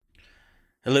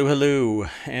Hello, hello,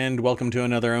 and welcome to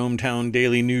another ohmTown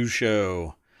Daily News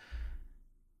Show.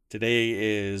 Today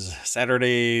is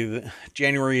Saturday,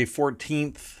 January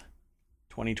 14th,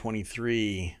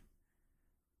 2023,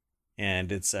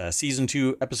 and it's Season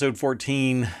 2, Episode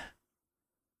 14,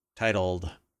 titled,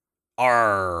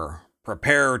 ARRR,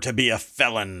 Prepare to be a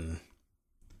Felon.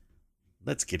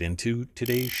 Let's get into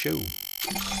today's show.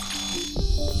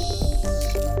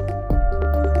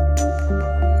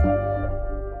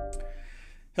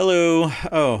 Hello.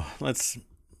 Oh, let's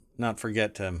not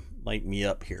forget to light me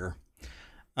up here.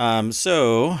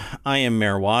 So I am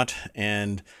Mayor Watt,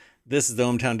 and this is the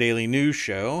ohmTown Daily News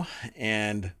Show,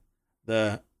 and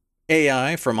the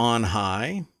AI from on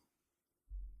high.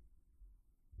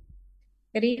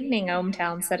 Good evening,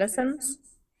 ohmTown citizens.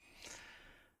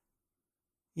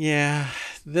 Yeah,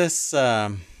 this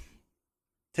today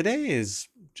is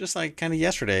just like kind of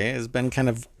yesterday has been kind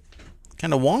of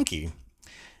wonky,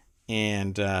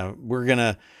 and we're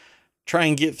gonna try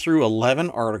and get through 11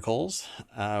 articles.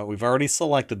 We've already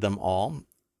selected them all.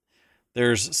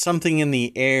 There's something in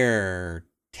the air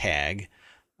tag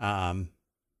in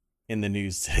the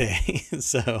news today.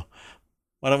 So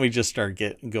why don't we just start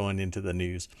going into the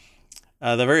news?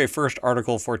 The very first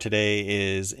article for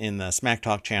today is in the Smack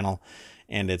Talk channel,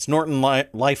 and it's Norton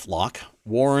LifeLock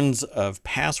warns of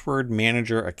password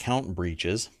manager account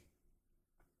breaches.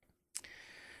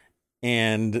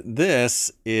 And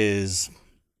this is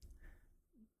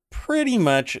pretty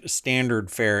much standard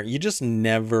fare. You just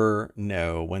never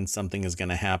know when something is going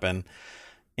to happen.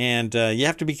 And you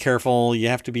have to be careful. You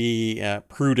have to be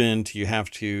prudent. You have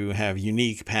to have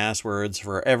unique passwords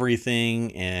for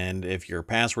everything. And if your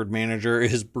password manager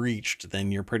is breached,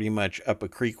 then you're pretty much up a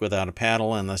creek without a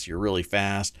paddle unless you're really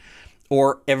fast.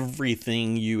 Or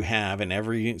everything you have and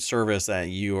every service that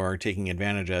you are taking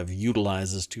advantage of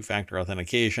utilizes two-factor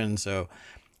authentication. So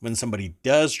when somebody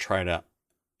does try to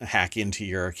hack into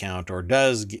your account or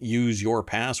does use your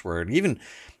password,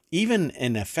 even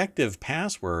an effective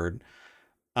password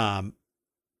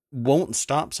won't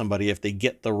stop somebody if they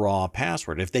get the raw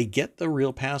password. If they get the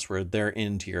real password, they're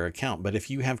into your account. But if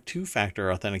you have two-factor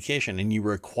authentication and you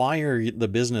require the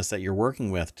business that you're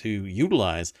working with to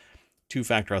utilize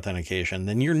two-factor authentication,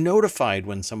 then you're notified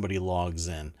when somebody logs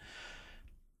in.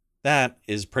 That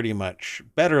is pretty much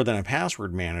better than a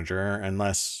password manager,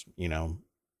 unless,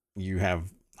 you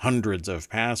have hundreds of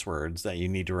passwords that you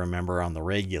need to remember on the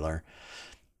regular.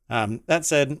 That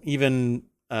said, even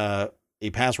a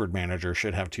password manager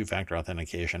should have two-factor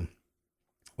authentication.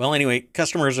 Well, anyway,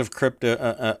 customers of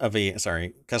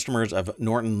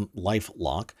Norton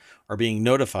LifeLock are being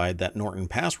notified that Norton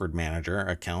Password Manager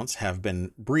accounts have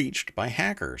been breached by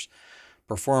hackers,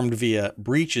 performed via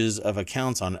breaches of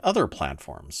accounts on other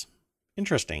platforms.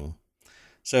 Interesting.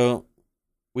 So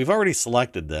we've already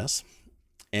selected this,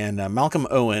 and Malcolm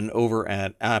Owen over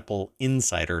at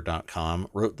appleinsider.com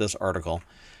wrote this article.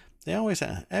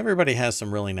 Everybody has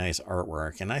some really nice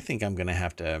artwork, and I think I'm going to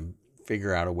have to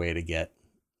figure out a way to get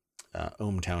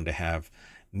ohmTown to have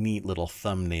neat little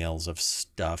thumbnails of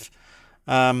stuff.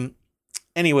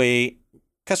 Anyway,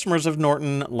 customers of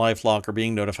Norton LifeLock are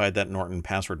being notified that Norton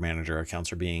Password Manager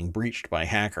accounts are being breached by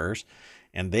hackers,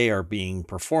 and they are being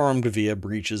performed via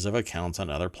breaches of accounts on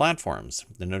other platforms.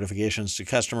 The notifications to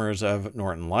customers of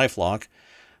Norton LifeLock,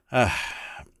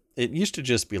 it used to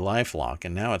just be LifeLock,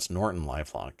 and now it's Norton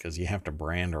LifeLock because you have to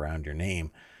brand around your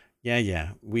name. Yeah,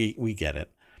 we get it.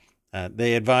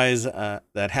 They advise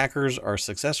that hackers are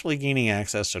successfully gaining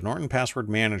access to Norton Password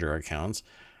Manager accounts.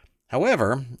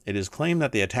 However, it is claimed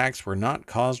that the attacks were not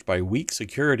caused by weak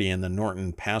security in the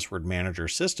Norton Password Manager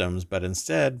systems, but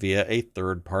instead via a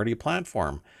third-party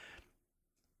platform.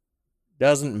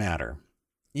 Doesn't matter.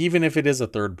 Even if it is a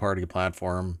third-party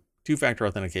platform, two-factor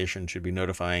authentication should be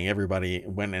notifying everybody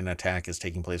when an attack is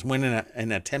taking place, when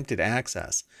an attempted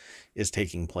access is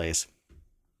taking place.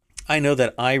 I know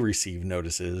that I receive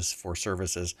notices for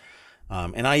services,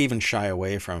 and I even shy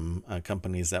away from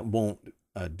companies that won't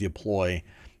deploy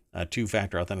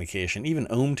two-factor authentication. Even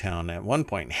ohmTown at one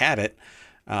point had it,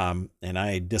 and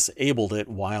I disabled it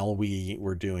while we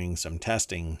were doing some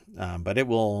testing, but it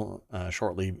will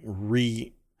shortly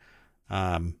revert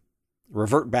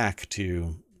back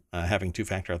to having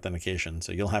two-factor authentication.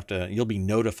 So you'll be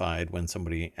notified when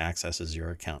somebody accesses your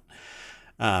account.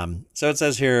 So it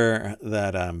says here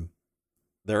that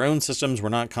their own systems were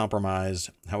not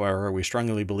compromised. However, we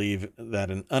strongly believe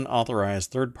that an unauthorized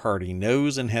third party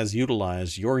knows and has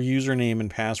utilized your username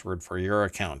and password for your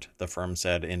account, the firm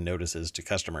said in notices to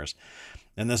customers.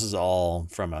 And this is all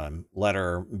from a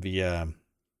letter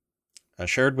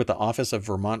shared with the Office of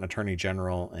Vermont Attorney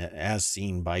General as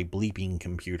seen by Bleeping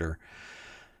Computer.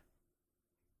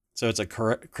 So it's a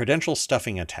credential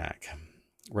stuffing attack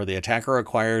where the attacker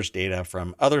acquires data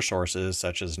from other sources,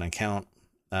 such as an account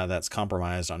that's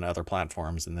compromised on other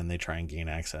platforms, and then they try and gain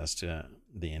access to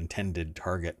the intended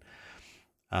target.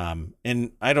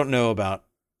 And I don't know about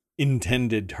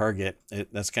intended target.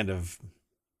 That's kind of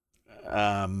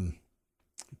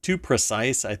too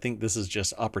precise. I think this is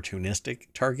just opportunistic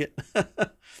target.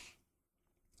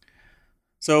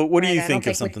 So what do you think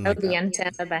of something like that? The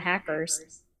intent of the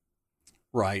hackers.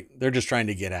 Right. They're just trying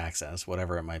to get access,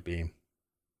 whatever it might be.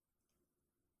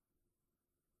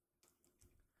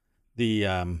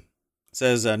 The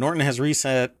says Norton has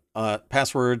reset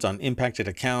passwords on impacted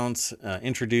accounts,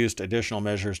 introduced additional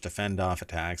measures to fend off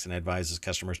attacks, and advises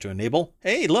customers to enable,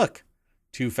 hey, look,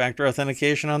 two-factor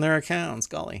authentication on their accounts.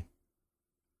 Golly.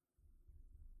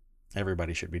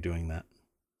 Everybody should be doing that.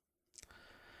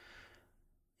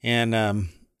 And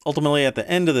ultimately, at the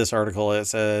end of this article, it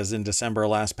says, in December,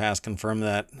 LastPass confirmed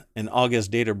that an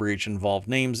August data breach involved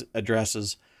names,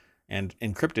 addresses, and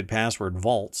encrypted password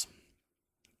vaults.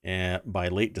 And by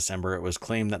late December, it was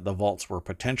claimed that the vaults were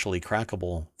potentially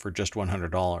crackable for just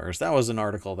 $100. That was an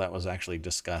article that was actually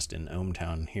discussed in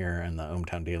ohmTown here in the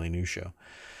ohmTown Daily News Show.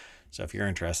 So if you're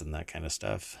interested in that kind of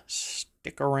stuff,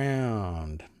 stick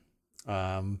around.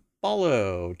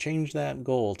 Follow, change that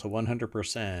goal to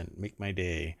 100%. Make my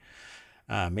day.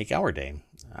 Make our day.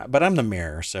 But I'm the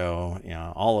mayor, so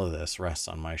all of this rests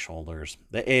on my shoulders.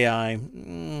 The AI,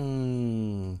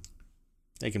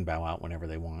 they can bow out whenever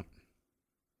they want.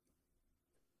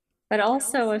 But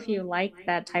also, if you like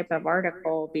that type of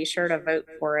article, be sure to vote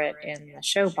for it in the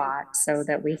Showbot so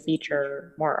that we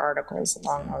feature more articles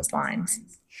along those lines.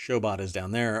 Showbot is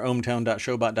down there,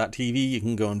 ohmtown.showbot.tv. You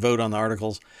can go and vote on the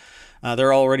articles.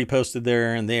 They're already posted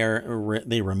there, and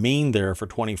they remain there for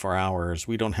 24 hours.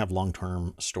 We don't have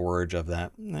long-term storage of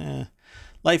that.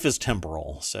 Life is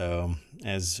temporal, so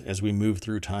as we move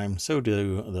through time, so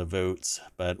do the votes.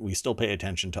 But we still pay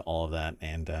attention to all of that,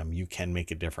 and you can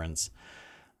make a difference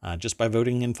just by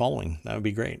voting and following. That would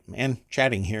be great. And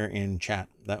chatting here in chat,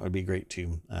 that would be great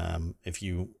too. If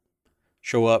you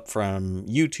show up from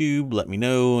YouTube, let me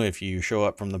know. If you show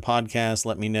up from the podcast,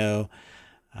 let me know.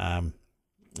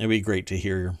 It'd be great to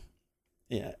hear,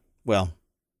 I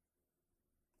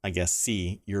guess,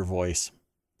 see your voice.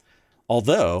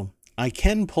 Although, I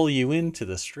can pull you into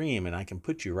the stream and I can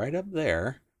put you right up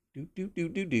there.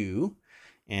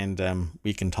 And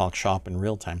we can talk shop in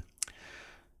real time.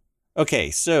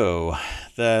 Okay, so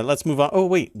let's move on. Oh,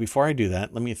 wait, before I do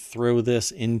that, let me throw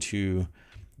this into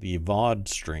the VOD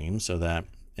stream so that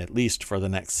at least for the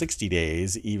next 60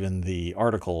 days, even the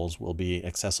articles will be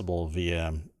accessible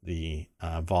via the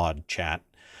VOD chat.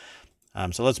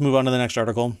 So let's move on to the next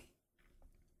article.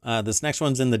 This next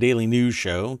one's in the Daily News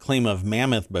Show. Claim of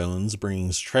mammoth bones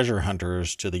brings treasure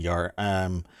hunters to the yard.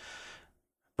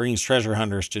 Brings treasure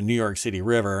hunters to New York City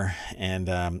River. And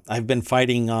I've been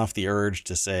fighting off the urge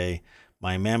to say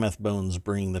my mammoth bones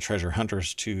bring the treasure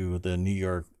hunters to the New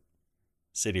York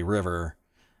City River.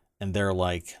 And they're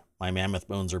like, my mammoth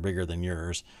bones are bigger than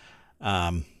yours.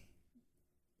 But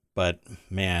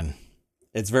man,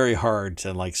 it's very hard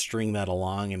to like string that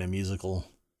along in a musical.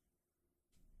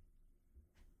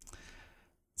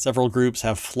 Several groups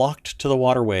have flocked to the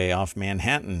waterway off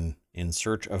Manhattan in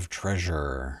search of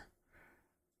treasure.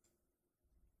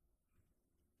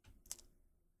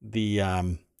 The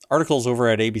articles over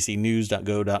at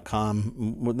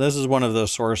abcnews.go.com. This is one of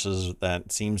those sources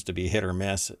that seems to be hit or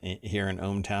miss here in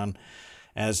ohmTown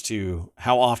as to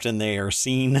how often they are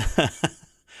seen.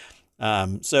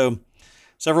 So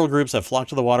several groups have flocked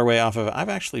to the waterway off of, I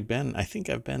think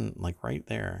I've been like right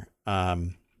there.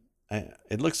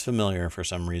 It looks familiar for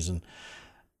some reason.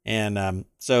 And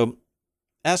so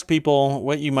ask people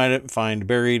what you might find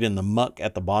buried in the muck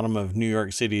at the bottom of New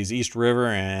York City's East River,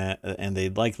 and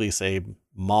they'd likely say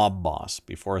mob boss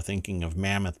before thinking of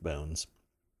mammoth bones.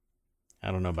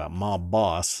 I don't know about mob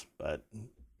boss, but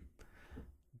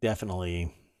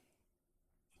definitely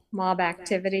mob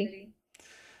activity.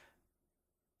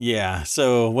 Yeah,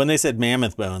 so when they said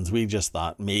mammoth bones, we just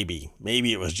thought maybe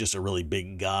it was just a really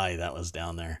big guy that was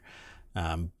down there.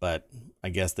 But I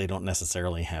guess they don't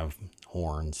necessarily have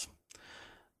horns.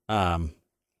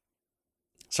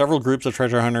 Several groups of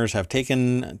treasure hunters have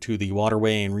taken to the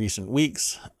waterway in recent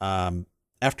weeks.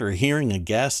 After hearing a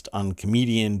guest on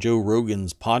comedian Joe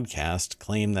Rogan's podcast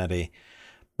claim that a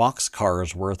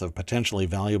boxcar's worth of potentially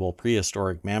valuable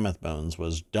prehistoric mammoth bones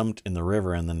was dumped in the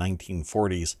river in the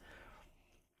 1940s.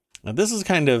 Now, this is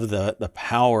kind of the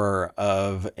power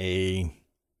of a,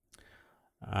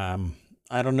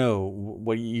 I don't know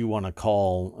what you want to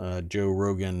call Joe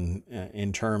Rogan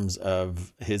in terms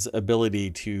of his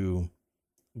ability to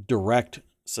direct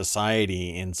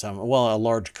society in some, well, a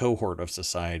large cohort of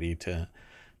society to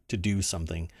do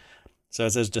something. So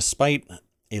it says, despite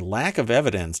a lack of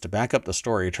evidence to back up the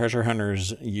story, treasure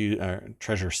hunters,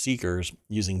 treasure seekers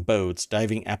using boats,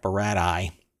 diving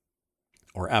apparatus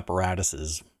or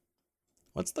apparatuses.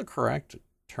 What's the correct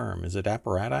term? Is it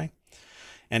apparatus?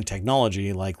 And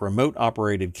technology like remote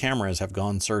operated cameras have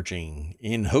gone searching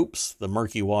in hopes the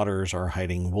murky waters are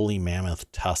hiding woolly mammoth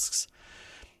tusks.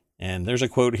 And there's a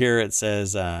quote here. It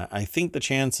says, I think the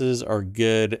chances are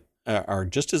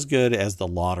just as good as the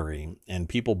lottery, and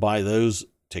people buy those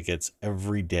tickets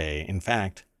every day. In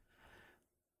fact,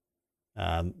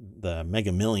 the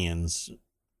Mega Millions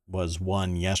was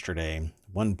won yesterday,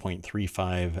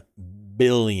 $1.35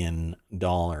 billion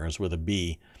with a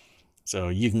B. So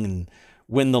you can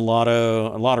win the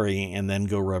lottery and then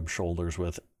go rub shoulders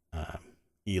with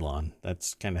Elon.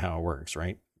 That's kind of how it works,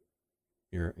 right?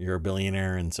 You're a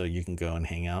billionaire, and so you can go and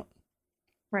hang out.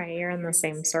 Right, you're in the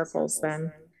same circles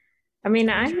then. I mean,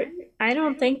 I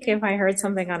don't think if I heard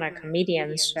something on a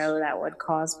comedian's show that would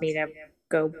cause me to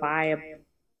go buy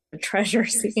a treasure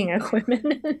seeking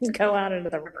equipment and go out into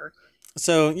the river.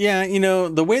 So, yeah,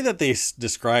 the way that they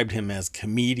described him as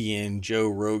comedian Joe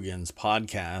Rogan's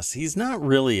podcast, he's not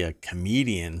really a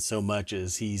comedian so much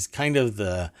as he's kind of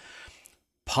the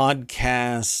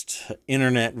podcast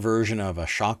internet version of a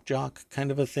shock jock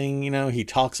kind of a thing. He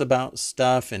talks about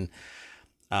stuff, and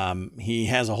he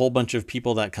has a whole bunch of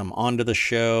people that come onto the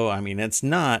show. I mean, it's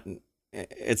not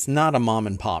a mom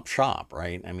and pop shop,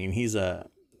 right? I mean, he's a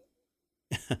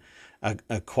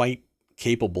quite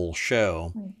capable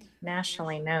show.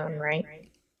 Nationally known, right?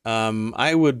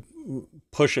 I would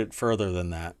push it further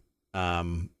than that.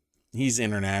 He's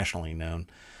internationally known.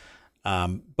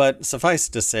 But suffice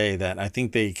to say that I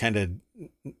think they kind of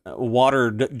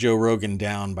watered Joe Rogan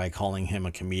down by calling him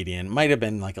a comedian. Might have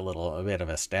been like a bit of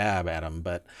a stab at him,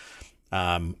 but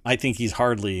I think he's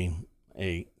hardly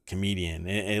a comedian.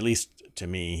 At least to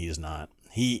me, he's not.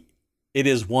 It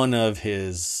is one of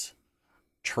his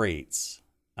traits.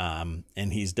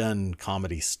 And he's done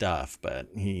comedy stuff, but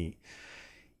he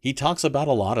talks about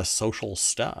a lot of social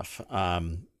stuff.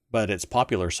 But it's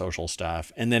popular social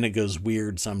stuff, and then it goes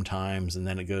weird sometimes, and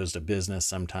then it goes to business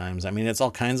sometimes. I mean, it's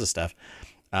all kinds of stuff,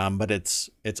 but it's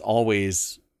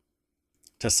always,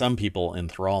 to some people,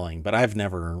 enthralling. But I've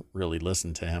never really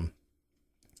listened to him.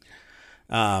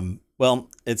 Well,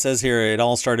 it says here, it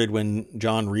all started when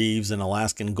John Reeves, an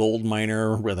Alaskan gold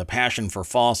miner with a passion for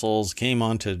fossils, came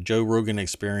onto Joe Rogan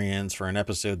Experience for an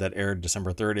episode that aired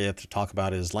December 30th to talk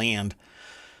about his land,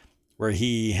 where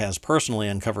he has personally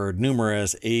uncovered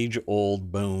numerous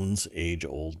age-old bones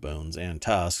and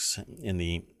tusks in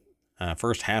the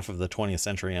first half of the 20th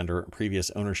century under previous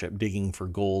ownership. Digging for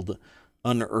gold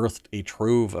unearthed a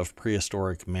trove of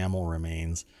prehistoric mammal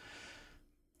remains.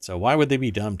 So why would they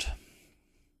be dumped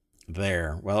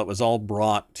there? Well, it was all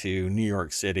brought to New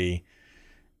York City,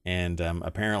 and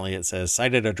apparently it says,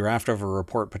 cited a draft of a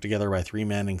report put together by 3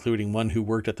 men, including one who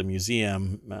worked at the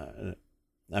museum,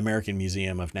 American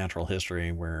Museum of Natural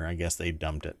History, where I guess they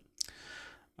dumped it.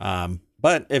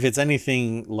 But if it's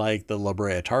anything like the La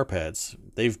Brea Tar Pits,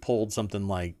 they've pulled something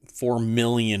like 4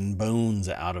 million bones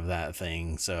out of that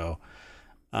thing. So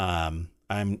I'm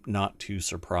not too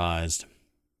surprised.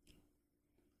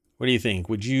 What do you think?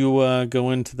 Would you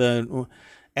go into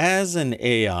as an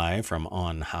AI from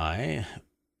on high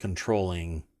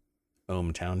controlling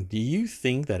ohmTown, do you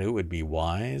think that it would be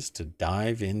wise to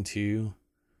dive into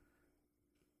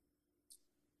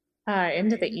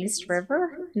the East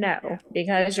River? No,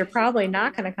 because you're probably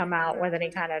not going to come out with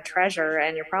any kind of treasure,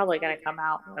 and you're probably going to come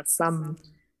out with some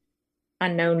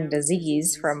unknown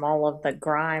disease from all of the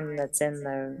grime that's in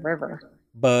the river.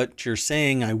 But you're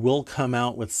saying I will come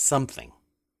out with something.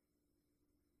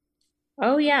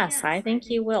 Oh, yes, I think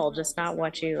you will, just not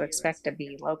what you expect to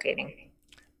be locating.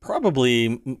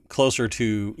 Probably closer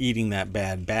to eating that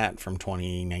bad bat from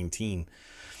 2019.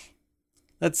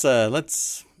 Let's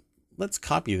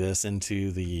copy this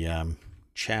into the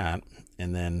chat,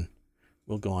 and then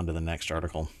we'll go on to the next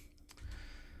article.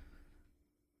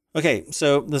 Okay,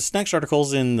 so this next article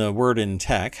is in the Word in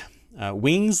Tech.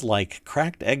 Wings like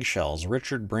cracked eggshells.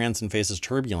 Richard Branson faces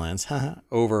turbulence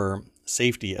over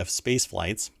safety of space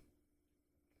flights.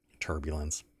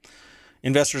 Turbulence.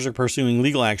 Investors are pursuing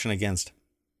legal action against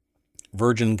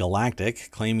Virgin Galactic,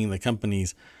 claiming the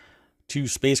company's 2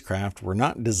 spacecraft were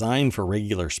not designed for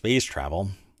regular space travel.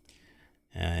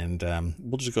 And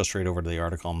we'll just go straight over to the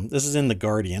article. This is in The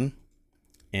Guardian,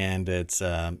 and it's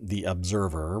The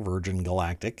Observer, Virgin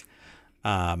Galactic.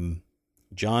 John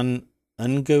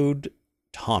Ungood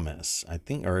Thomas, I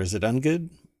think, or is it Ungood?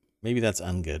 Maybe that's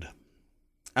Ungood.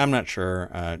 I'm not sure.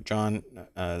 John,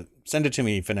 send it to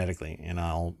me phonetically and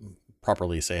I'll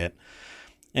properly say it.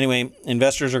 Anyway,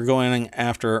 investors are going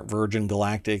after Virgin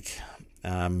Galactic.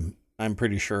 I'm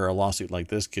pretty sure a lawsuit like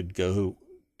this could go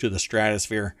to the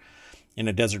stratosphere. In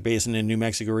a desert basin in New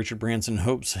Mexico, Richard Branson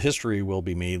hopes history will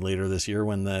be made later this year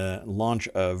when the launch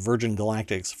of Virgin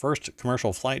Galactic's first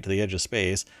commercial flight to the edge of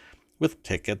space, with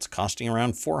tickets costing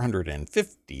around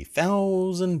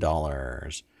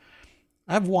 $450,000.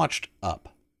 I've watched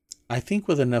Up. I think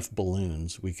with enough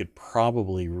balloons, we could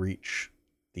probably reach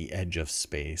the edge of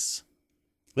space.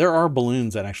 There are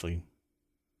balloons that actually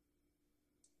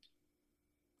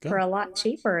go. For a lot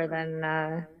cheaper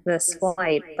than this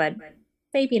flight, but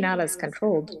maybe not as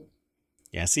controlled.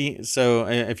 Yeah, see, so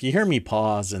if you hear me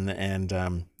pause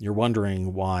and you're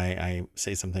wondering why I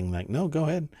say something like, no, go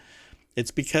ahead.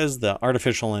 It's because the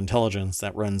artificial intelligence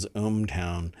that runs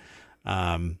ohmTown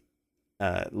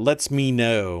lets me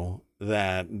know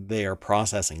that they are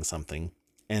processing something.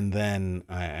 And then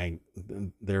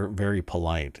they're very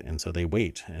polite. And so they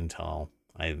wait until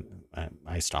I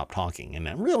stop talking.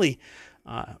 And really,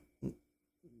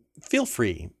 feel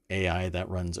free, AI that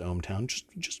runs ohmTown,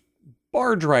 just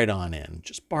barge right on in.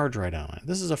 Just barge right on in.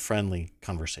 This is a friendly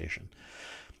conversation.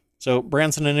 So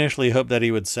Branson initially hoped that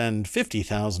he would send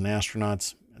 50,000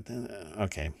 astronauts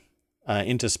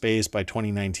into space by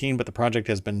 2019, but the project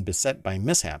has been beset by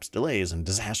mishaps, delays, and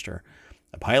disaster.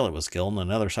 A pilot was killed and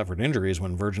another suffered injuries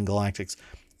when Virgin Galactic's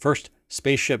first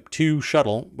Spaceship Two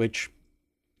shuttle, which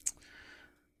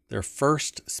their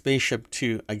first Spaceship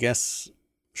Two, I guess,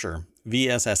 sure,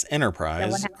 VSS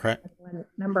Enterprise.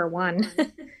 Number one.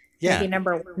 Yeah. Maybe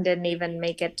number one didn't even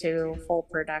make it to full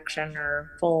production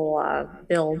or full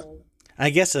build. I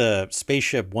guess a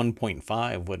Spaceship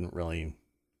 1.5 wouldn't really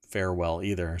fare well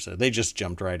either. So they just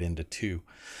jumped right into two.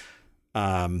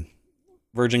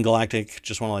 Virgin Galactic,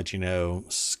 just want to let you know,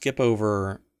 skip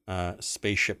over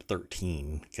Spaceship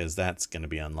 13 because that's going to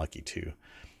be unlucky too.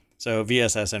 So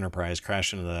VSS Enterprise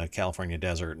crashed into the California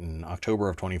desert in October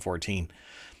of 2014.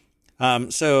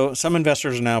 So some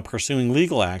investors are now pursuing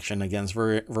legal action against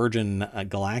Virgin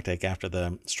Galactic after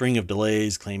the string of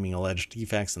delays claiming alleged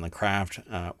defects in the craft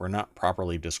were not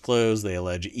properly disclosed. They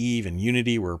allege Eve and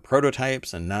Unity were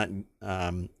prototypes and not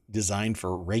designed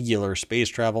for regular space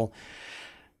travel.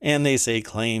 And they say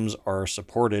claims are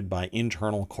supported by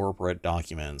internal corporate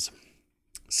documents.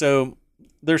 So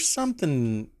there's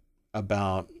something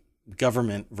about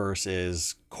government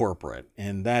versus corporate,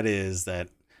 and that is that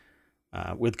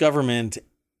with government,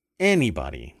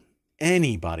 anybody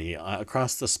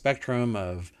across the spectrum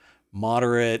of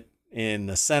moderate in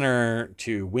the center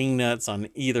to wingnuts on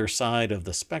either side of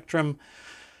the spectrum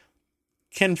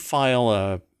can file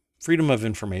a Freedom of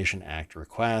Information Act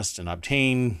request and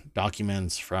obtain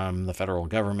documents from the federal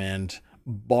government,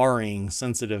 barring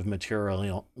sensitive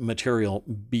material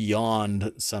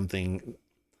beyond something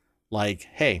like,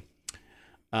 hey,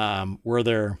 were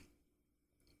there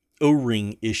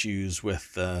O-ring issues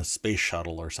with the space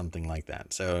shuttle or something like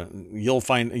that? So you'll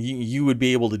find you would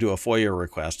be able to do a FOIA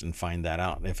request and find that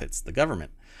out if it's the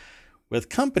government. With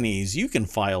companies, you can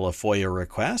file a FOIA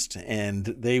request and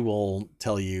they will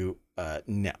tell you,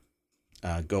 no,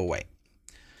 go away.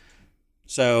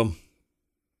 So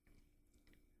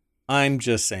I'm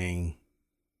just saying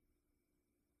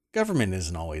government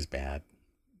isn't always bad,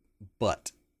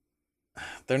 but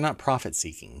they're not profit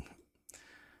seeking.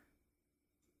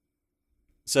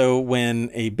 So when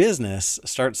a business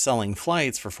starts selling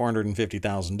flights for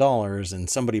 $450,000 and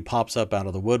somebody pops up out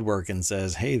of the woodwork and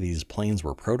says, hey, these planes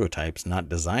were prototypes, not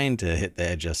designed to hit the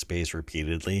edge of space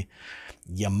repeatedly,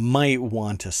 you might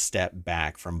want to step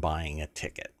back from buying a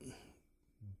ticket.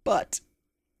 But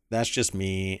that's just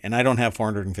me, and I don't have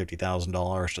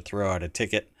 $450,000 to throw out a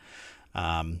ticket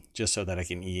just so that I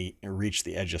can reach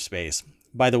the edge of space.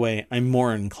 By the way, I'm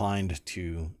more inclined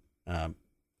to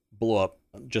blow up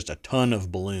just a ton of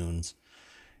balloons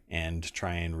and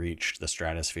try and reach the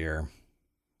stratosphere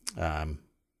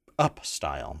up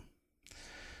style.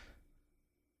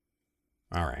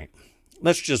 All right,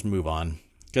 let's just move on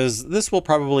because this will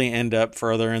probably end up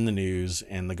further in the news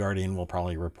and the Guardian will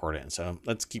probably report it. So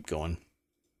let's keep going.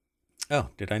 Oh,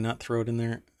 did I not throw it in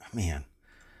there? Man,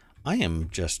 I am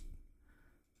just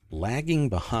lagging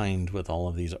behind with all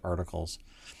of these articles.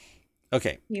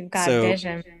 Okay. You've got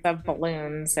visions of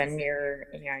balloons and you're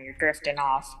drifting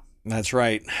off. That's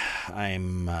right.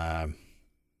 I'm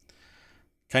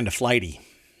kind of flighty.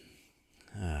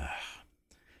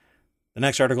 The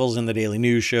next article is in the Daily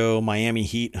News Show. Miami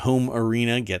Heat home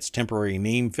arena gets temporary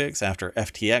name fix after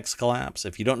FTX collapse.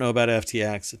 If you don't know about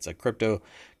FTX, it's a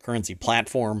cryptocurrency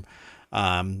platform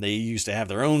They used to have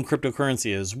their own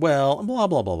cryptocurrency as well, blah,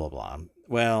 blah, blah, blah, blah.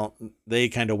 Well, they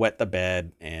kind of wet the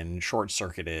bed and short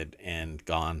circuited and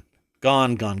gone.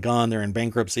 Gone. They're in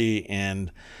bankruptcy,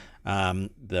 and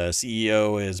the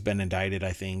CEO has been indicted,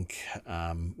 I think,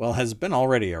 has been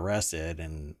already arrested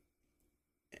and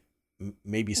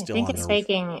maybe I still think on it's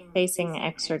the... facing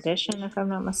extradition, if I'm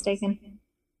not mistaken.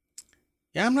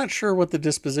 Yeah, I'm not sure what the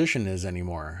disposition is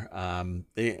anymore.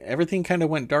 Everything kind of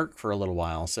went dark for a little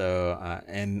while. So,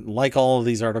 and like all of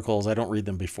these articles, I don't read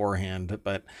them beforehand,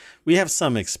 but we have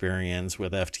some experience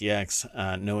with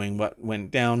FTX, knowing what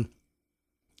went down.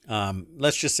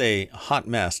 Let's just say hot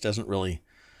mess doesn't really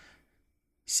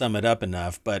sum it up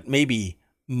enough, but maybe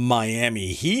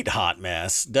Miami Heat hot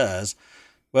mess does.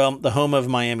 Well, the home of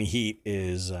Miami Heat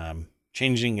is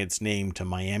changing its name to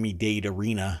Miami-Dade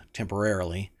Arena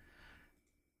temporarily.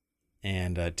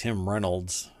 And Tim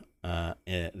Reynolds,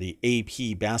 the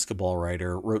AP basketball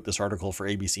writer, wrote this article for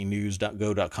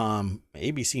abcnews.go.com.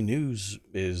 ABC News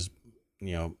is,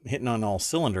 hitting on all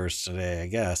cylinders today, I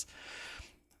guess.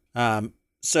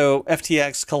 So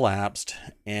FTX collapsed,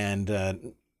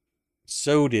 and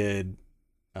so did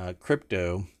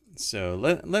crypto. So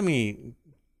let me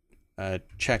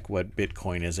check what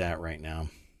Bitcoin is at right now.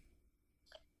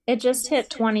 It just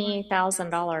hit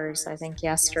 $20,000, I think,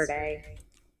 yesterday.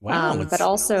 Wow. But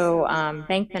also,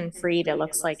 Bankman-Fried, it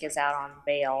looks like, is out on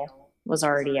bail, was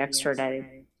already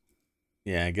extradited.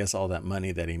 Yeah, I guess all that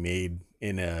money that he made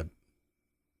in a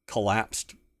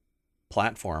collapsed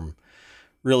platform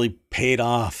really paid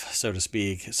off, so to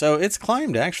speak. So it's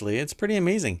climbed, actually. It's pretty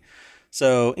amazing.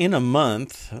 So in a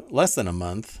month, less than a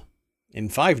month, in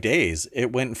 5 days,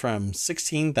 it went from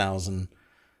 16,000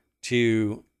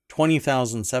 to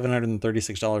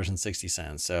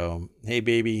 $20,736.60. So, hey,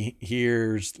 baby,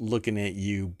 here's looking at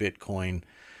you, Bitcoin.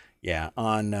 Yeah,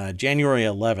 on January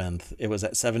 11th, it was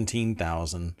at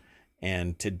 17,000,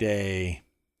 and today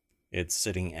it's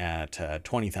sitting at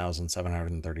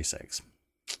 20,736.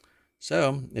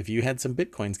 So, if you had some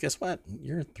Bitcoins, guess what?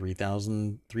 You're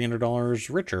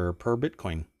 $3,300 richer per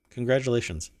Bitcoin.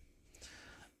 Congratulations.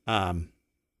 Yeah,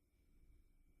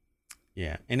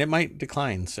 and it might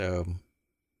decline, so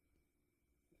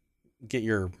get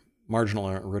your marginal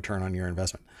return on your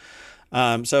investment.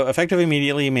 So effective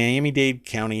immediately, Miami-Dade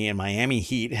County and Miami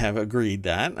Heat have agreed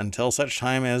that until such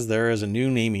time as there is a new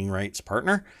naming rights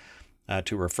partner,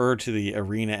 to refer to the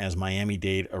arena as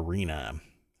Miami-Dade Arena.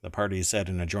 The parties said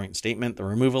in a joint statement, the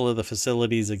removal of the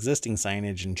facility's existing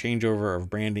signage and changeover of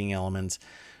branding elements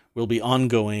will be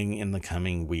ongoing in the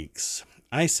coming weeks.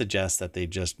 I suggest that they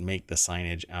just make the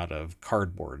signage out of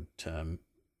cardboard to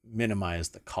minimize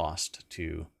the cost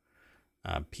to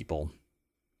people.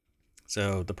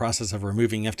 So the process of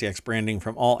removing FTX branding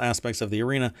from all aspects of the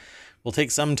arena will take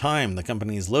some time. The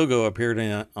company's logo appeared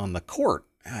on the court.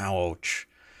 Ouch.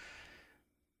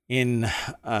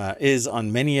 Is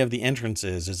on many of the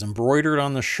entrances, is embroidered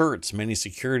on the shirts many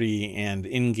security and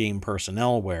in-game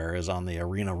personnel wear, is on the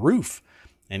arena roof,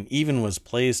 and even was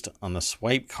placed on the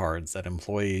swipe cards that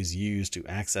employees use to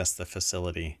access the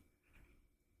facility.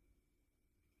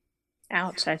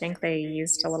 Ouch, I think they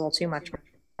used a little too much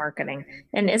marketing.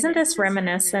 And isn't this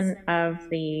reminiscent of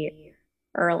the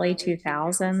early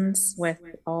 2000s with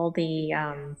all the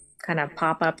kind of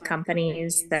pop-up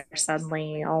companies that are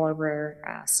suddenly all over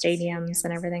stadiums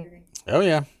and everything? Oh,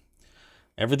 yeah.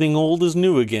 Everything old is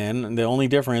new again. And the only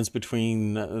difference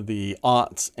between the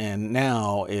aughts and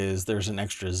now is there's an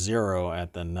extra zero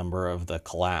at the number of the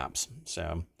collapse.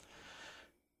 So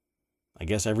I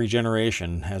guess every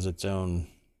generation has its own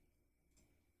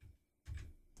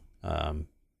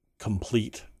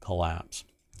complete collapse.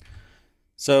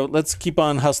 So let's keep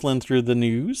on hustling through the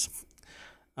news.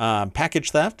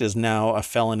 Package theft is now a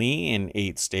felony in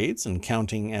 8 states and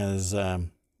counting as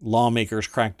lawmakers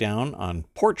crack down on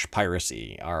porch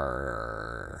piracy.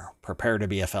 Prepare to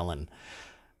be a felon.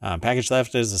 Package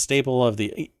theft is a staple of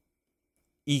the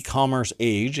e-commerce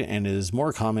age and is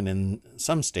more common in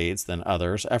some states than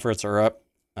others. Efforts are up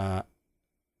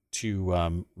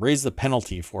to raise the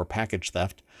penalty for package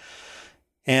theft.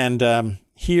 And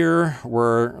here's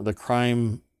where the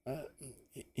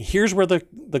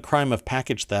crime of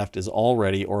package theft is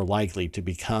already or likely to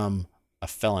become a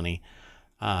felony.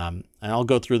 And I'll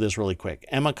go through this really quick.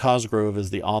 Emma Cosgrove is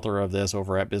the author of this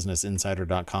over at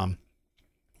businessinsider.com.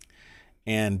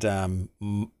 And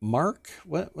Mark,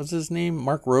 what was his name?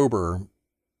 Mark Rober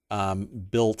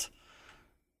built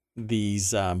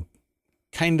these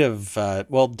kind of,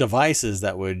 devices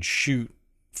that would shoot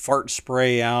fart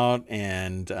spray out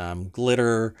and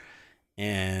glitter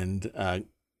and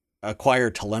acquire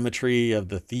telemetry of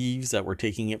the thieves that were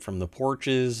taking it from the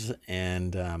porches,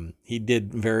 and he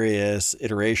did various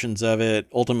iterations of it,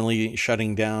 ultimately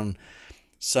shutting down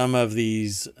some of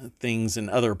these things in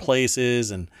other places.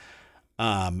 And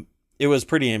it was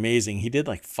pretty amazing. He did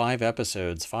like 5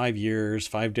 episodes, 5 years,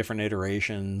 5 different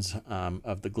iterations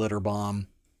of the glitter bomb.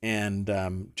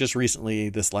 And just recently,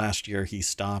 this last year, he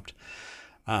stopped.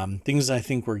 Things I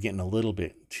think were getting a little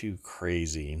bit too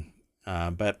crazy.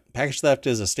 But package theft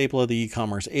is a staple of the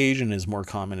e-commerce age and is more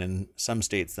common in some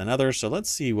states than others. So let's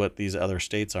see what these other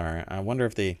states are. I wonder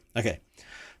if they... Okay.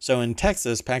 So in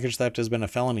Texas, package theft has been a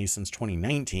felony since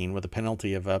 2019 with a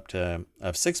penalty of up to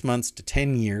 6 months to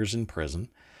 10 years in prison,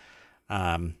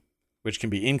 which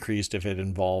can be increased if it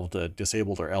involved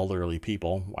disabled or elderly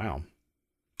people. Wow.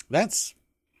 That's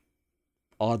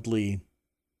oddly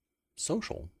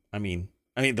social. I mean,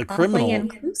 the criminal... Oddly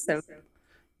inclusive.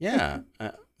 Yeah.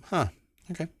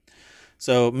 Okay.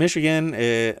 So Michigan,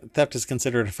 theft is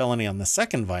considered a felony on the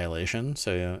second violation.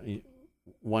 So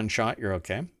 1 shot, you're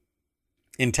okay.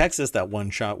 In Texas, that 1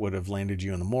 shot would have landed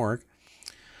you in the morgue.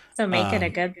 So make it a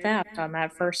good theft on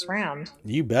that first round.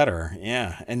 You better,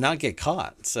 yeah, and not get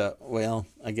caught. So, well,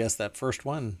 I guess that first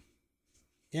one,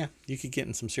 yeah, you could get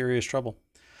in some serious trouble.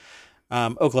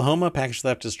 Oklahoma, package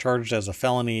theft is charged as a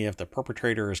felony if the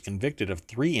perpetrator is convicted of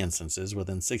 3 instances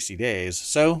within 60 days.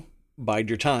 So bide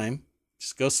your time.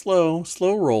 Just go slow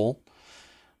roll.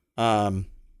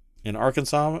 In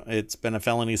Arkansas, it's been a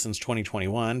felony since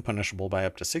 2021, punishable by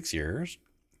up to 6 years.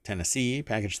 Tennessee,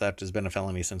 package theft has been a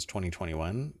felony since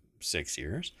 2021, 6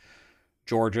 years.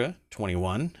 Georgia,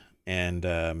 21. And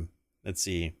let's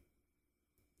see.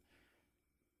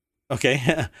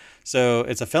 Okay, so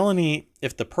it's a felony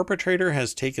if the perpetrator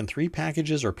has taken 3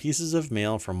 packages or pieces of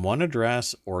mail from 1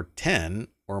 address or 10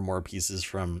 or more pieces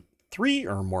from 3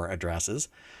 or more addresses.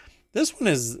 This one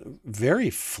is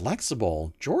very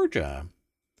flexible. Georgia.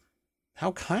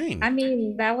 How kind. I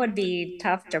mean, that would be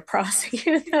tough to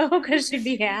prosecute though, because you'd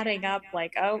be adding up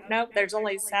like, oh, nope, there's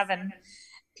only 7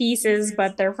 pieces,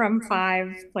 but they're from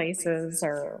 5 places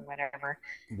or whatever.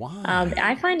 Why?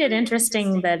 I find it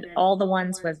interesting that all the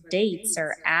ones with dates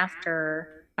are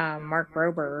after Mark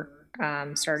Rober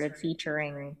started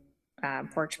featuring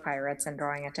porch pirates and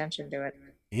drawing attention to it.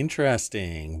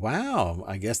 Interesting. Wow.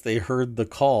 I guess they heard the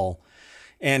call.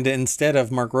 And instead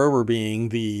of Mark Rober being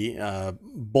the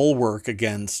bulwark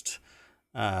against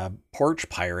porch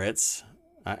pirates,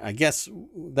 I guess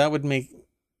that would make...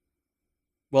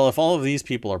 Well, if all of these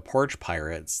people are porch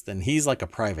pirates, then he's like a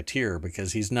privateer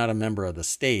because he's not a member of the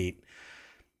state,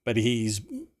 but he's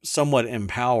somewhat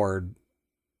empowered,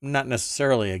 not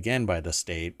necessarily again by the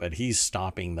state, but he's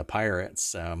stopping the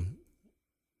pirates.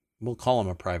 We'll call him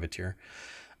a privateer.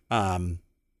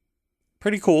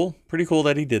 Pretty cool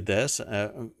that he did this.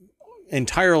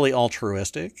 Entirely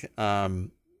altruistic.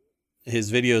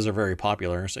 His videos are very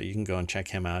popular, so you can go and check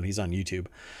him out. He's on YouTube.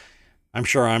 I'm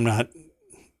sure I'm not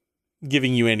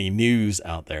giving you any news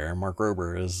out there. Mark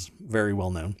Rober is very well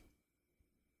known.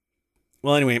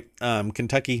 Well, anyway,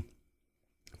 Kentucky,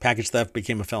 package theft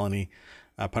became a felony,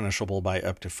 punishable by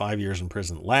up to 5 years in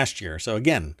prison last year. So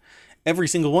again, every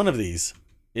single one of these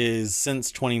is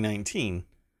since 2019.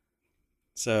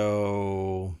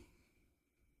 So...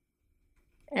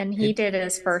 And he did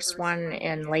his first one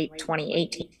in late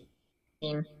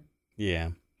 2018. Yeah.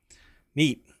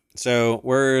 Neat. So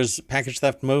where's package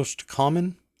theft most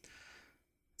common?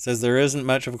 It says there isn't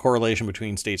much of a correlation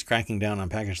between states cracking down on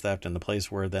package theft and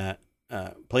the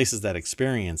places that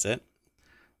experience it.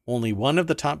 Only one of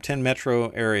the top 10 metro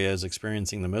areas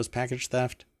experiencing the most package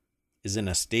theft is in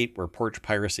a state where porch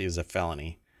piracy is a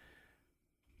felony.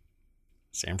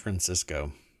 San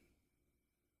Francisco.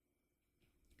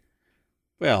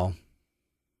 Well,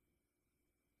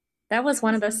 that was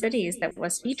one of the cities that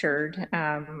was featured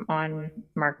on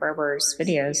Mark Rober's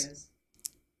videos.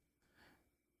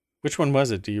 Which one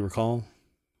was it? Do you recall?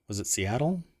 Was it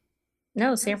Seattle?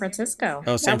 No, San Francisco.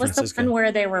 Oh, San That was Francisco. the one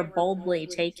where they were boldly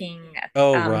taking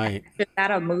right.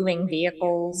 out of moving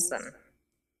vehicles. And...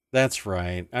 That's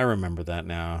right. I remember that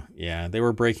now. Yeah, they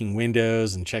were breaking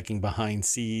windows and checking behind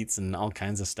seats and all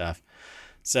kinds of stuff.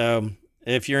 So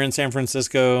if you're in San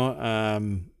Francisco,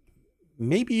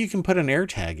 maybe you can put an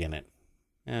AirTag in it.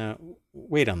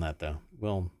 Wait on that, though.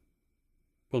 We'll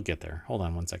get there. Hold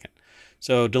on 1 second.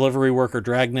 So delivery worker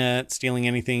dragnet, stealing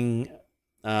anything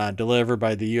delivered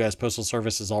by the U.S. Postal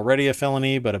Service is already a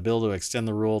felony, but a bill to extend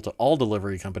the rule to all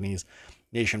delivery companies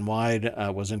nationwide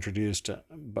was introduced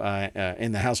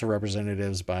in the House of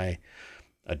Representatives by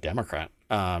a Democrat,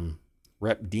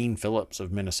 Rep. Dean Phillips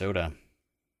of Minnesota.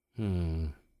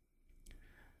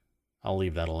 I'll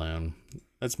leave that alone.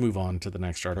 let's move on to the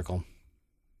next article.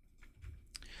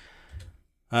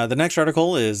 The next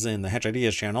article is in the Hatch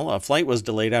Ideas channel. A flight was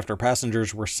delayed after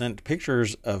passengers were sent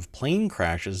pictures of plane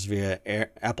crashes via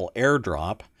Apple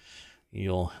AirDrop.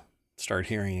 You'll start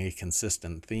hearing a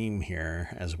consistent theme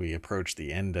here as we approach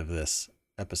the end of this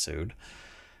episode.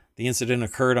 The incident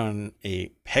occurred on a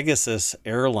Pegasus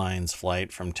Airlines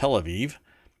flight from Tel Aviv.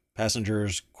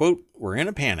 Passengers, quote, were in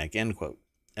a panic, end quote,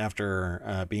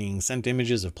 after being sent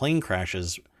images of plane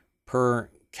crashes per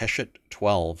Keshet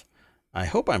 12. I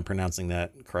hope I'm pronouncing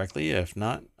that correctly. If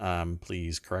not,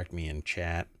 please correct me in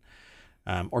chat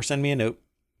or send me a note.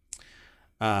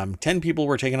 10 people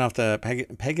were taken off the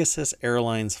Pegasus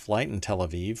Airlines flight in Tel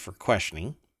Aviv for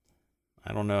questioning.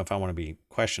 I don't know if I want to be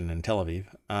questioned in Tel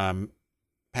Aviv.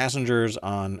 Passengers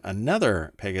on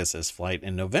another Pegasus flight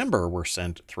in November were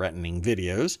sent threatening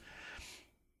videos.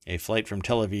 A flight from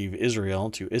Tel Aviv, Israel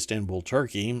to Istanbul,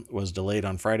 Turkey was delayed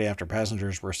on Friday after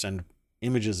passengers were sent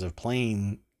images of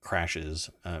plane crashes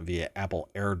via Apple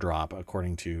AirDrop,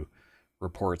 according to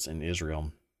reports in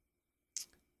Israel,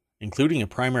 including a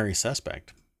primary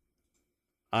suspect.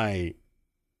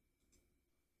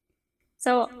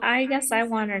 So I guess I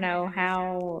want to know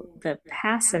how the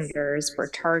passengers were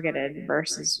targeted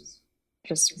versus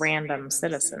just random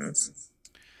citizens.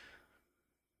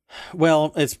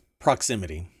 Well, it's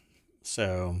proximity.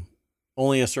 So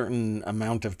only a certain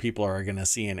amount of people are going to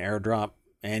see an AirDrop,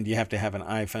 and you have to have an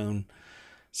iPhone.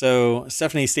 So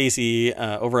Stephanie Stacy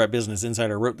over at Business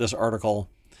Insider wrote this article,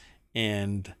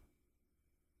 and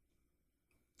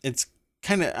it's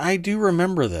kind of, I do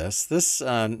remember this.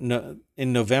 In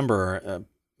November,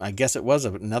 I guess it was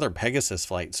another Pegasus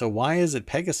flight. So why is it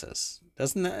Pegasus?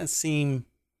 Doesn't that seem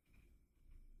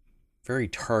very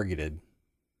targeted?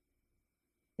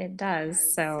 It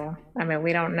does. So, I mean,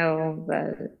 we don't know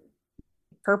the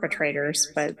perpetrators,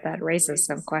 but that raises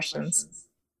some questions.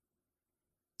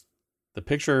 The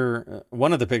picture,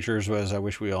 one of the pictures was "I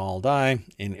wish we all die"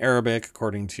 in Arabic,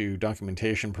 according to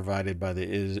documentation provided by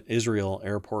the Israel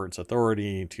Airports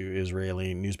Authority to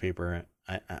Israeli newspaper.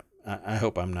 I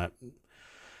hope I'm not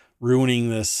ruining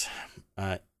this.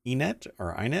 Enet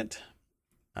or Inet?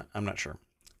 I'm not sure.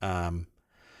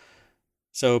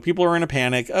 So people are in a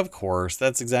panic. Of course,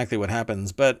 that's exactly what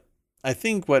happens. But I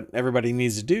think what everybody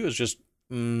needs to do is just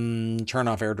turn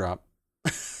off AirDrop.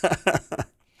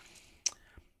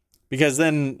 Because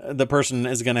then the person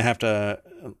is going to have to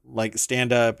like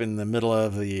stand up in the middle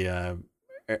of the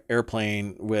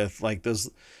airplane with like those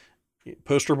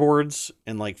poster boards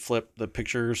and like flip the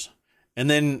pictures. And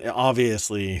then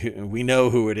obviously we know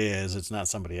who it is. It's not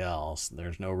somebody else.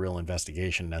 There's no real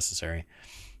investigation necessary.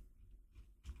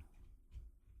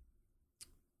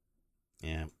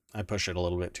 Yeah, I push it a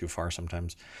little bit too far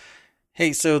sometimes.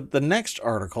 Hey, so the next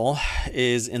article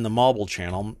is in the Mobile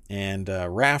channel, and a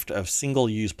raft of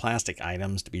single-use plastic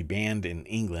items to be banned in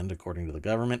England, according to the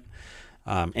government.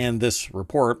 And this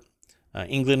report,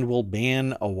 England will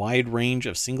ban a wide range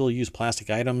of single-use plastic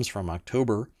items from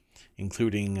October,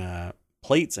 including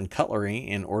plates and cutlery,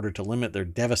 in order to limit their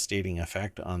devastating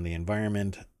effect on the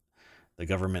environment, the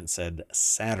government said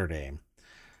Saturday.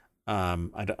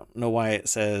 I don't know why it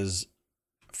says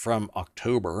from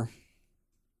October,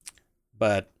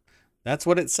 but that's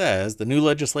what it says. The new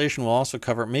legislation will also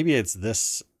cover, maybe it's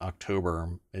this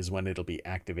October is when it'll be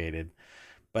activated,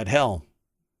 but hell,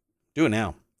 do it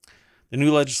now. The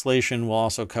new legislation will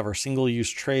also cover single-use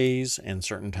trays and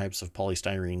certain types of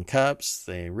polystyrene cups.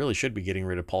 They really should be getting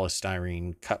rid of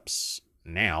polystyrene cups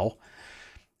now.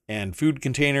 And food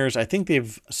containers. I think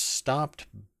they've stopped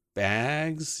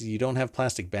bags. You don't have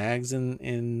plastic bags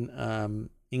in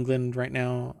England right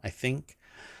now, I think.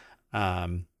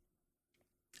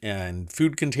 And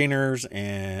food containers,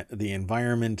 and the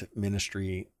Environment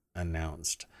Ministry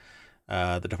announced.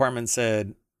 The department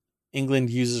said England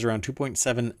uses around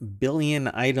 2.7 billion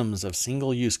items of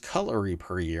single-use cutlery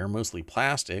per year, mostly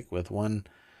plastic, with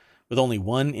only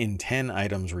 1 in 10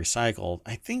 items recycled.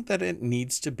 I think that it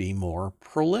needs to be more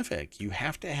prolific. You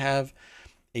have to have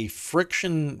a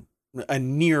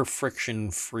near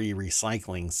friction-free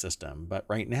recycling system, but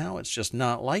right now it's just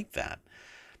not like that.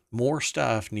 More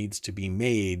stuff needs to be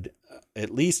made, at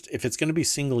least if it's going to be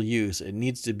single use, it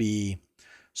needs to be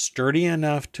sturdy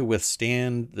enough to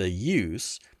withstand the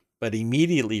use, but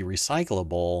immediately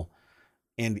recyclable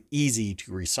and easy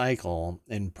to recycle,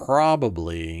 and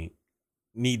probably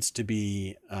needs to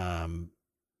be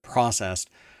processed.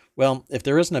 Well, if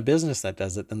there isn't a business that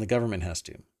does it, then the government has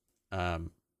to.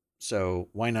 So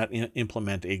why not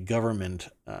implement a government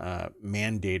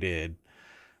mandated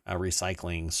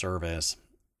recycling service?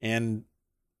 And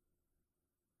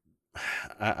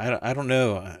I don't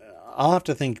know. I'll have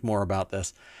to think more about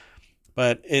this,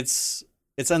 but it's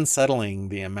unsettling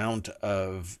the amount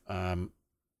of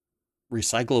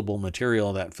recyclable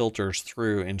material that filters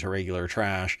through into regular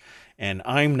trash. And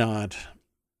I'm not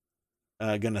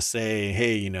going to say,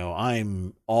 hey,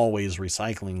 I'm always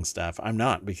recycling stuff. I'm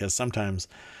not, because sometimes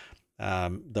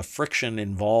the friction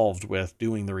involved with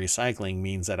doing the recycling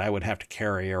means that I would have to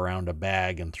carry around a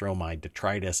bag and throw my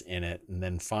detritus in it and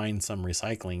then find some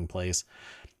recycling place.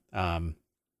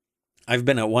 I've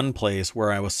been at one place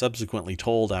where I was subsequently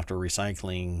told after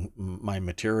recycling my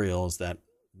materials that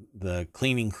the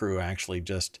cleaning crew actually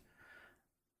just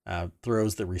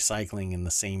throws the recycling in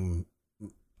the same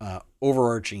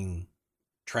overarching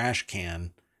trash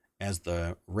can as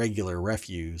the regular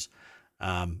refuse.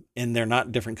 And they're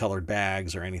not different colored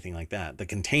bags or anything like that. The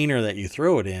container that you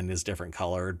throw it in is different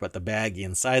colored, but the bag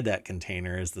inside that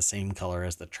container is the same color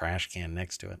as the trash can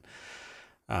next to it.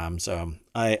 So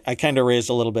I kind of raised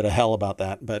a little bit of hell about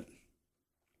that, but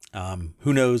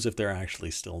who knows if they're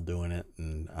actually still doing it.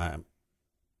 And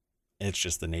it's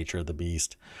just the nature of the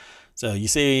beast. So you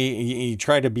say you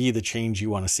try to be the change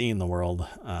you want to see in the world.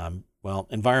 Well,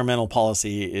 environmental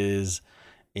policy is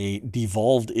a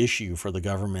devolved issue for the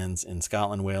governments in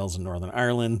Scotland, Wales, and Northern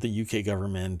Ireland. The UK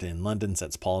government in London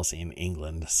sets policy in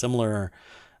England. Similar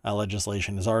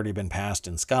legislation has already been passed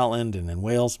in Scotland and in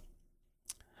Wales.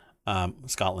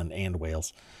 Scotland and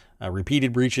Wales.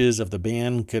 Repeated breaches of the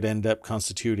ban could end up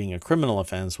constituting a criminal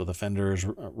offense, with offenders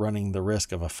running the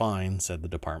risk of a fine, said the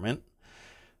department.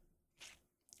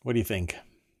 What do you think?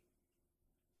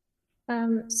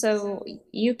 So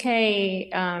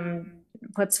UK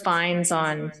puts fines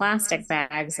on plastic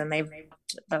bags, and they've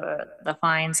the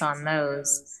fines on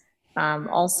those.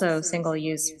 Also,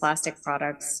 single-use plastic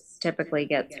products typically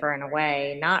get thrown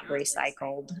away, not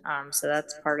recycled. So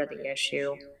that's part of the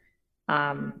issue.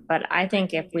 But I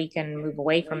think if we can move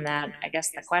away from that, I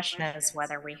guess the question is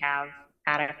whether we have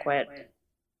adequate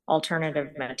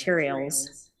alternative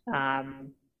materials.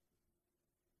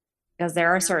 Because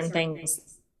there are certain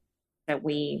things that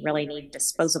we really need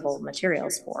disposable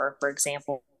materials for. For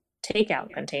example,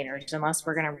 takeout containers, unless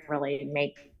we're going to really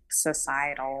make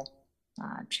societal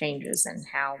changes in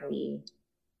how we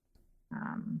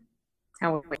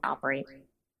operate.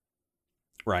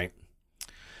 Right.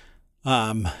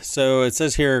 So it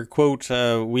says here, quote,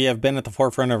 we have been at the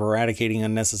forefront of eradicating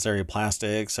unnecessary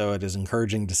plastic, so it is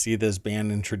encouraging to see this ban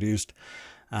introduced.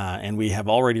 And we have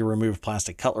already removed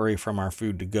plastic cutlery from our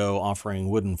food to go, offering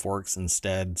wooden forks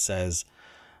instead, says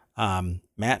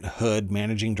Matt Hood,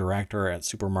 managing director at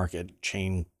supermarket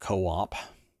chain Co-op.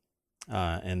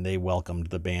 And they welcomed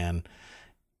the ban.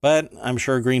 But I'm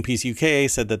sure Greenpeace UK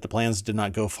said that the plans did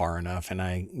not go far enough.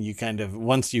 And you kind of,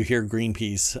 once you hear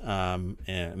Greenpeace,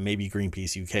 maybe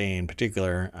Greenpeace UK in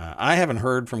particular, I haven't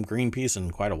heard from Greenpeace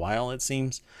in quite a while, it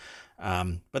seems.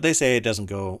 But they say it doesn't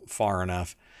go far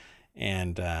enough.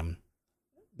 And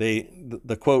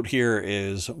the quote here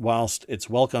is, whilst it's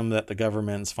welcome that the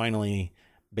government's finally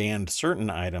banned certain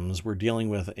items, we're dealing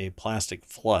with a plastic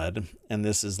flood, and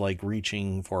this is like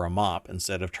reaching for a mop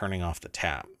instead of turning off the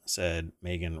tap, said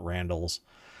Megan Randles,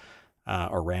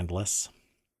 or Randless.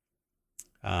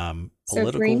 So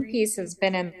Greenpeace has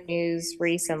been in the news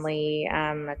recently,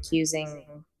 accusing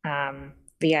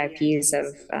VIPs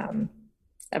of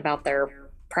about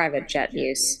their private jet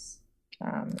use,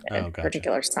 in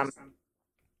particular some.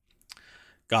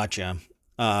 Gotcha.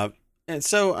 And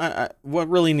so what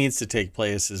really needs to take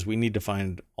place is we need to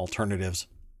find alternatives.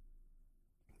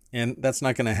 And that's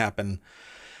not going to happen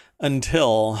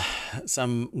until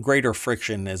some greater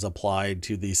friction is applied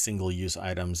to these single-use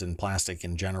items and plastic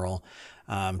in general.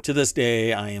 To this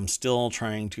day, I am still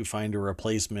trying to find a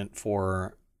replacement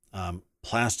for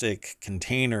plastic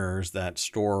containers that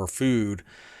store food.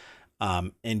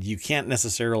 And you can't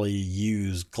necessarily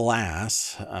use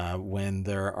glass when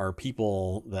there are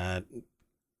people that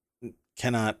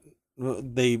cannot,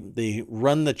 they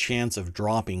run the chance of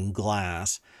dropping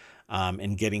glass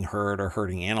and getting hurt or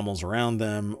hurting animals around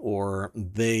them, or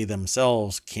they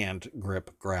themselves can't grip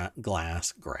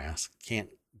can't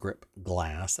grip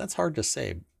glass. That's hard to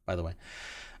say, by the way.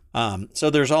 So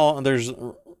there's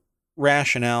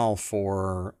rationale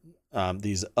for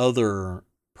these other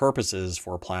purposes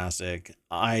for plastic.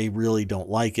 I really don't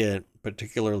like it,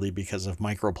 particularly because of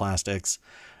microplastics.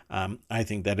 I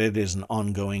think that it is an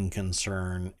ongoing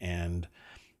concern, and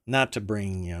not to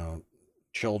bring,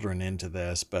 children into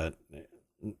this, but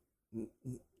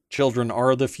children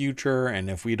are the future. And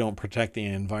if we don't protect the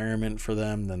environment for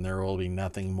them, then there will be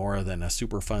nothing more than a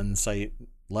Superfund site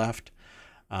left.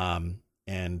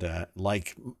 And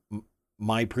like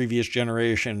my previous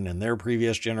generation and their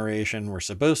previous generation. We're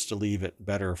supposed to leave it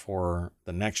better for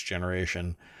the next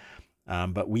generation.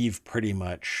 But we've pretty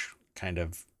much kind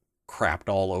of crapped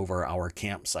all over our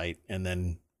campsite and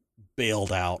then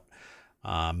bailed out.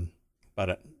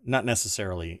 But not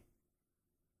necessarily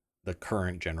the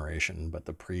current generation, but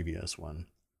the previous one.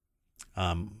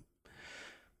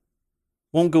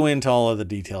 Won't go into all of the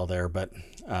detail there, but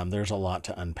there's a lot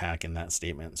to unpack in that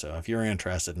statement. So if you're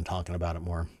interested in talking about it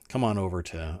more, come on over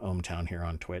to ohmTown here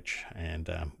on Twitch, and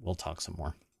we'll talk some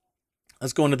more.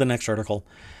 Let's go into the next article,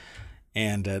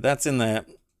 and that's in the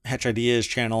Hatch Ideas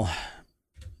channel.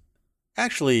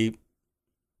 Actually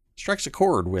strikes a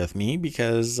chord with me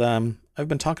because I've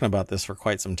been talking about this for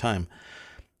quite some time.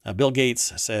 Bill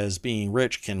Gates says being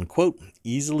rich can, quote,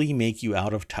 easily make you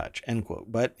out of touch, end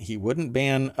quote, but he wouldn't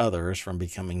ban others from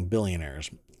becoming billionaires.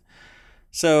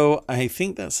 So I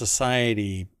think that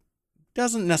society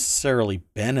doesn't necessarily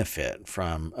benefit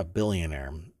from a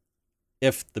billionaire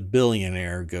if the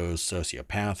billionaire goes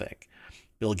sociopathic.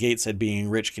 Bill Gates said being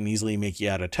rich can easily make you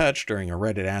out of touch during a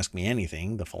Reddit Ask Me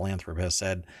Anything. The philanthropist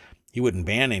said he wouldn't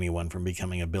ban anyone from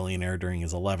becoming a billionaire during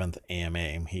his 11th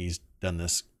AMA. He's done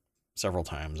this several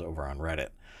times over on Reddit.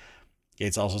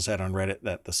 Gates also said on Reddit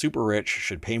that the super rich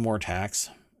should pay more tax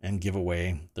and give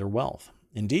away their wealth.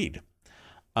 Indeed,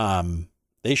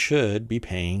 they should be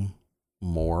paying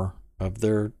more of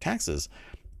their taxes.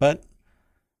 But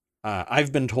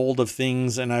I've been told of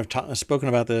things, and I've spoken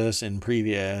about this in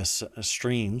previous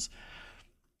streams.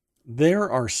 There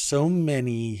are so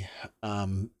many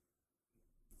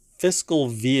fiscal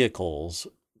vehicles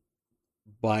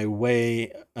by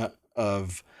way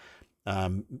of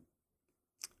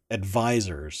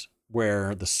advisors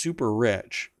where the super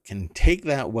rich can take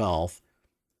that wealth,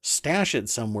 stash it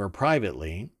somewhere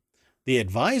privately. The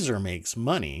advisor makes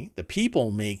money. The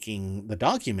people making the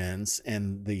documents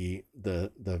and the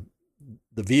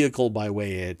vehicle by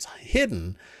way it's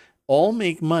hidden all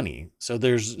make money. So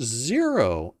there's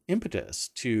zero impetus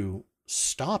to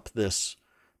stop this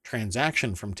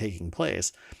transaction from taking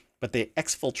place, but they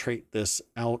exfiltrate this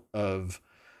out of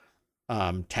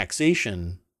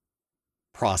taxation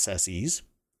processes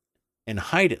and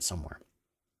hide it somewhere.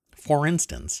 For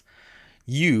instance,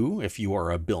 you, if you are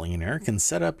a billionaire, can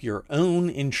set up your own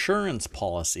insurance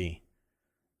policy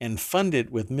and fund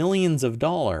it with millions of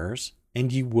dollars,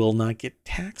 and you will not get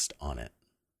taxed on it.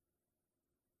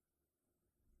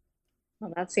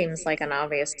 Well, that seems like an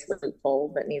obvious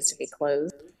loophole that needs to be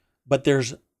closed. But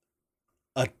there's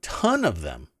a ton of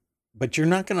them. But you're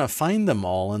not going to find them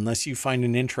all unless you find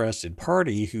an interested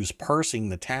party who's parsing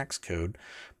the tax code,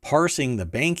 parsing the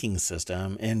banking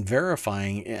system, and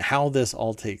verifying how this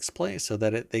all takes place so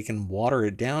that they can water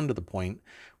it down to the point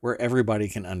where everybody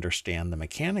can understand the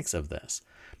mechanics of this.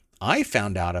 I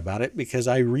found out about it because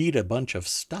I read a bunch of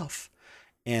stuff,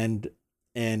 and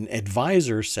an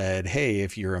advisor said, hey,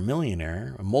 if you're a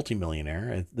millionaire, a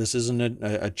multimillionaire, this isn't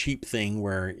a cheap thing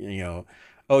where,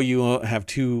 oh, you have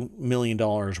 $2 million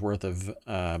worth of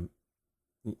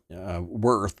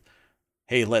worth.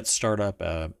 Hey, let's start up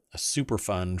a super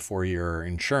fund for your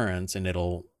insurance and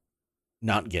it'll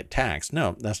not get taxed.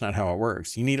 No, that's not how it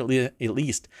works. You need at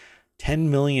least $10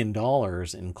 million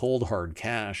in cold hard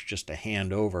cash just to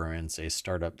hand over and say,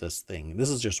 start up this thing. This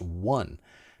is just one,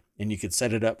 and you could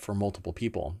set it up for multiple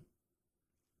people.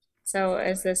 So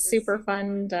is this super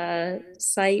fund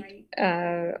site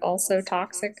also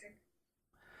toxic?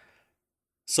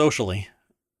 Socially,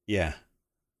 yeah,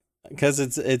 because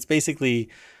it's basically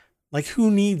like,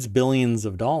 who needs billions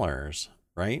of dollars,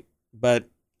 right? But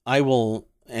I will,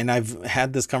 and I've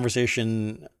had this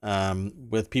conversation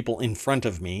with people in front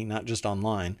of me, not just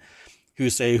online, who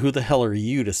say, who the hell are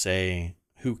you to say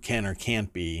who can or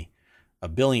can't be a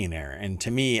billionaire? And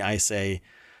to me, I say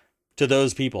to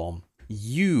those people,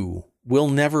 you will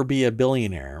never be a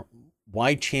billionaire.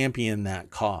 Why champion that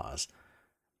cause?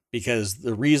 Because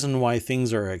the reason why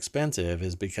things are expensive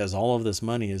is because all of this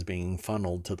money is being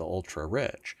funneled to the ultra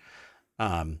rich.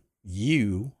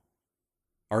 You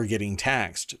are getting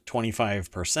taxed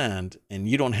 25%, and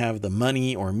you don't have the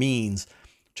money or means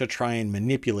to try and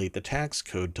manipulate the tax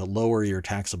code to lower your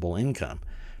taxable income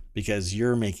because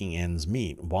you're making ends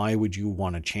meet. Why would you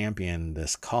want to champion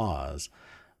this cause?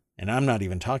 And I'm not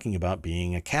even talking about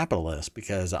being a capitalist,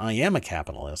 because I am a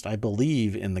capitalist. I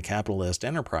believe in the capitalist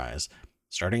enterprise.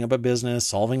 Starting up a business,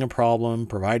 solving a problem,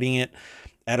 providing it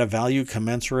at a value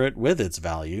commensurate with its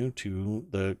value to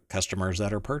the customers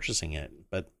that are purchasing it.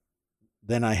 But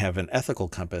then I have an ethical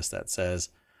compass that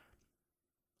says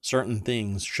certain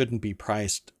things shouldn't be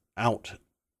priced out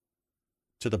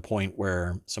to the point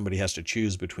where somebody has to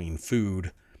choose between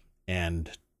food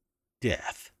and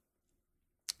death.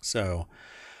 So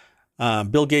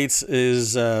Bill Gates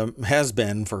has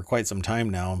been for quite some time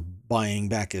now buying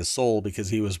back his soul because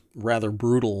he was rather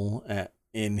brutal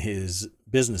in his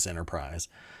business enterprise.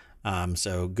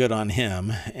 So good on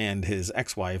him. And his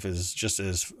ex-wife is just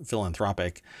as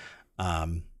philanthropic.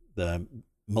 The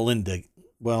Melinda,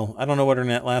 well, I don't know what her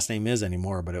last name is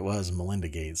anymore, but it was Melinda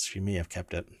Gates. She may have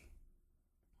kept it.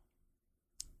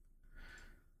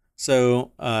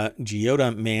 So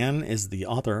Giota Mann is the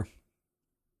author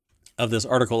of this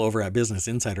article over at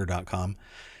businessinsider.com.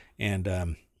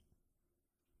 And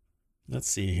let's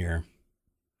see here.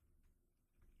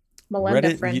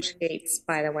 Melinda French Gates,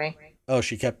 by the way. Oh,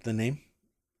 she kept the name?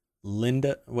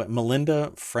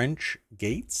 Melinda French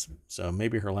Gates? So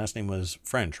maybe her last name was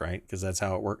French, right? Because that's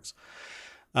how it works.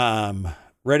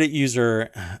 Reddit user,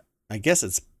 I guess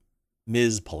it's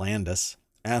Ms. Palandis,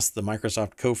 asked the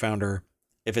Microsoft co-founder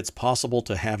if it's possible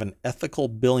to have an ethical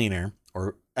billionaire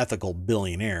or ethical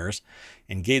billionaires,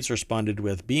 and Gates responded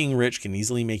with, being rich can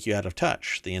easily make you out of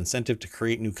touch. The incentive to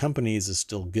create new companies is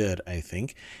still good, I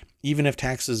think. Even if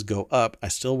taxes go up, I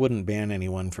still wouldn't ban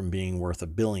anyone from being worth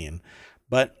 $1 billion.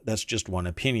 But that's just one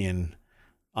opinion.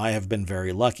 I have been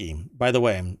very lucky. By the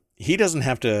way, he doesn't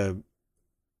have to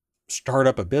start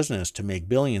up a business to make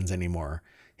billions anymore.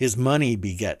 His money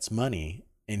begets money,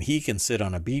 and he can sit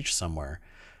on a beach somewhere.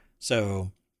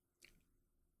 So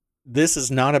this is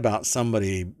not about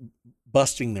somebody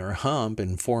busting their hump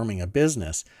and forming a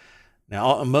business.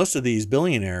 Now, most of these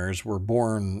billionaires were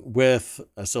born with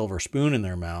a silver spoon in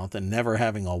their mouth and never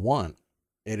having a want.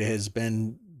 It has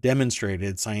been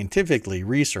demonstrated, scientifically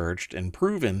researched, and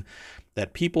proven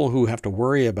that people who have to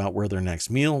worry about where their next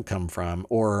meal come from,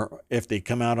 or if they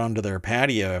come out onto their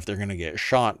patio, if they're going to get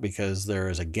shot because there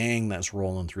is a gang that's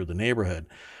rolling through the neighborhood,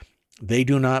 they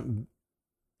do not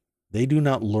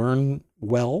learn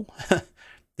well.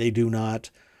 They do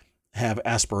not have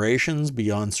aspirations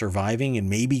beyond surviving and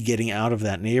maybe getting out of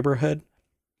that neighborhood.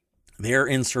 They're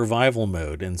in survival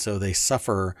mode, and so they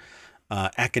suffer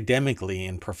academically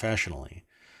and professionally.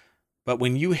 But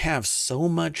when you have so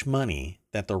much money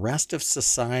that the rest of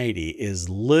society is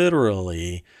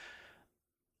literally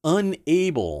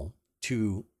unable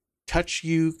to touch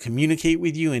you, communicate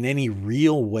with you in any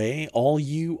real way, all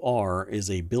you are is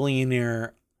a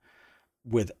billionaire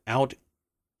without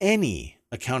any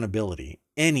accountability.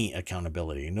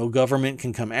 No government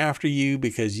can come after you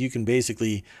because you can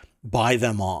basically buy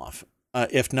them off.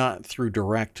 If not through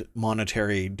direct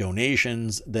monetary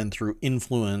donations, then through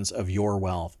influence of your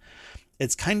wealth.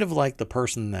 It's kind of like the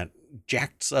person that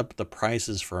jacks up the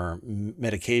prices for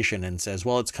medication and says,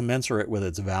 well, it's commensurate with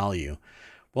its value.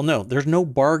 Well, no, there's no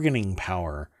bargaining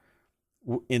power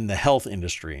in the health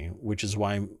industry, which is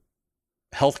why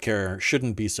healthcare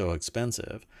shouldn't be so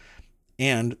expensive.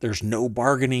 And there's no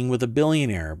bargaining with a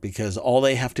billionaire because all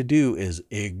they have to do is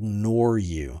ignore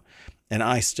you. And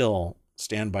I still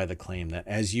stand by the claim that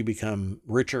as you become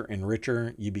richer and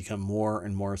richer, you become more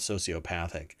and more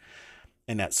sociopathic.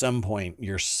 And at some point,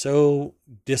 you're so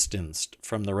distanced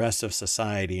from the rest of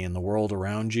society and the world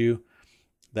around you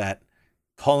that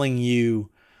calling you,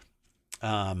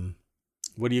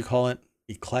 what do you call it?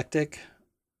 Eclectic?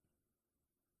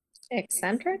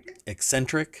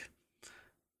 Eccentric?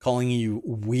 Calling you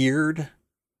weird,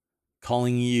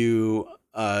 calling you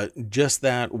just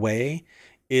that way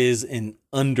is an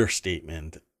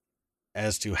understatement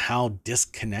as to how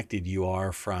disconnected you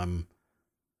are from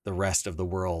the rest of the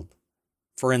world.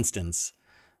 For instance,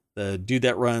 the dude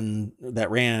that ran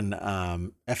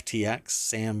FTX,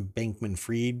 Sam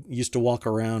Bankman-Fried, used to walk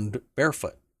around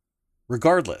barefoot,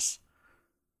 regardless.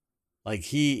 Like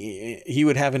he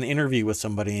would have an interview with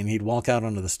somebody and he'd walk out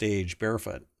onto the stage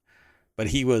barefoot. But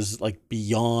he was like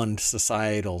beyond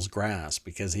societal's grasp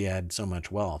because he had so much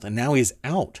wealth. And now he's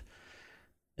out.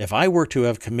 If I were to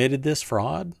have committed this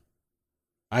fraud,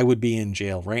 I would be in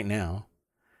jail right now.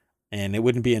 And it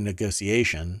wouldn't be a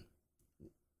negotiation.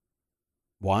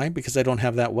 Why? Because I don't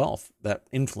have that wealth, that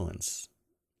influence.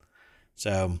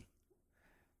 So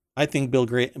I think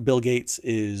Bill Gates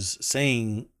is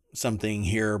saying something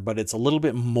here, but it's a little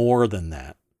bit more than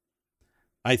that.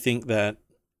 I think that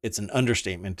it's an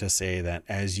understatement to say that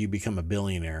as you become a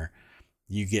billionaire,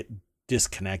 you get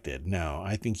disconnected. No,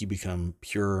 I think you become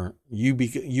pure,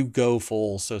 you go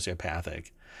full sociopathic.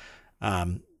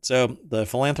 So the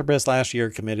philanthropist last year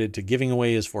committed to giving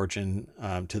away his fortune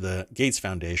to the Gates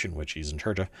Foundation, which he's in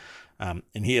charge of.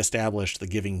 And he established the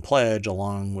Giving Pledge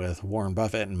along with Warren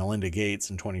Buffett and Melinda Gates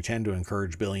in 2010 to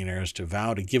encourage billionaires to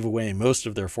vow to give away most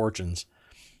of their fortunes.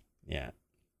 Yeah.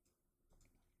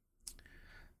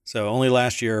 So only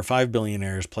last year, 5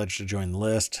 billionaires pledged to join the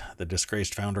list. The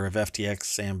disgraced founder of FTX,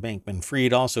 Sam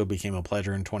Bankman-Fried, also became a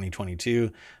pledger in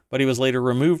 2022, but he was later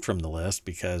removed from the list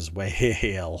because, well,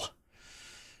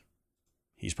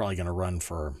 he's probably going to run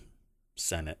for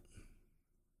Senate.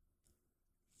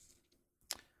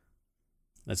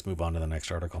 Let's move on to the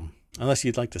next article. Unless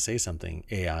you'd like to say something,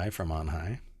 AI from on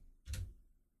high.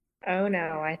 Oh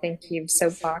no, I think you've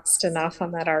soapboxed enough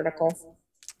on that article.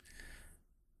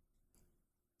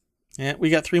 Yeah, we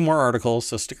got 3 more articles,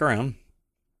 so stick around.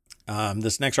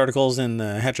 This next article is in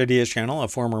the Hatch Ideas channel. A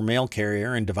former mail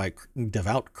carrier and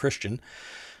devout Christian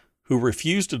who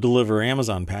refused to deliver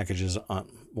Amazon packages on,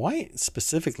 why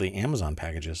specifically Amazon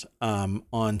packages,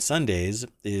 on Sundays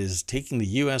is taking the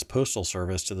U.S. Postal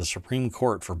Service to the Supreme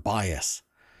Court for bias.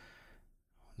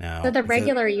 Now, So the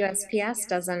regular USPS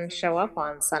doesn't show up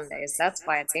on Sundays. That's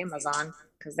why it's Amazon,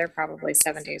 because they're probably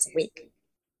 7 days a week.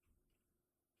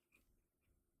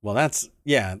 Well, that's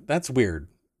weird,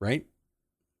 right?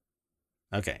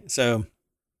 Okay, so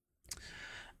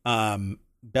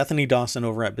Bethany Dawson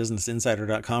over at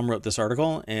BusinessInsider.com wrote this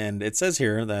article, and it says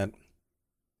here that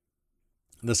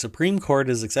the Supreme Court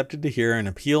has accepted to hear an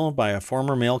appeal by a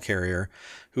former mail carrier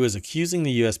who is accusing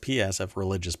the USPS of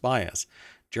religious bias.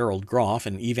 Gerald Groff,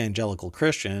 an evangelical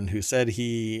Christian who said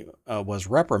he was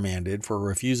reprimanded for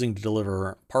refusing to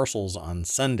deliver parcels on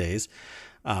Sundays,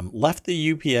 left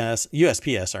the USPS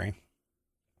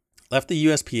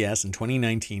in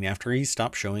 2019 after he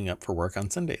stopped showing up for work on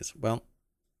Sundays. Well,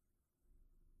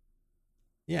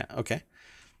 yeah, okay.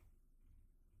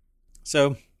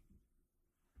 So,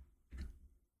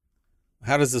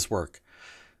 how does this work?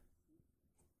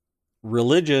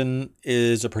 Religion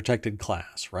is a protected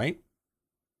class, right?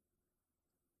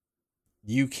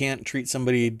 You can't treat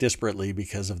somebody disparately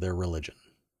because of their religion.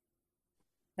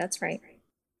 That's right.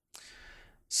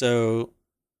 So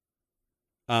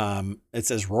it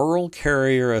says rural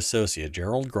carrier associate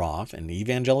Gerald Groff, an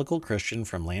evangelical Christian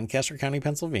from Lancaster County,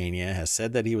 Pennsylvania, has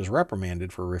said that he was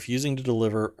reprimanded for refusing to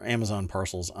deliver Amazon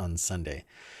parcels on Sunday.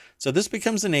 So this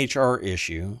becomes an HR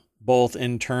issue, both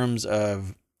in terms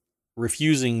of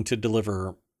refusing to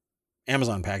deliver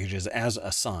Amazon packages as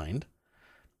assigned,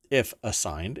 if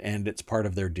assigned, and it's part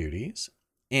of their duties,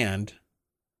 and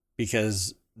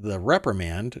because the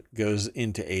reprimand goes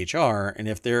into HR, and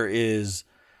if there is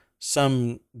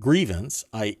some grievance,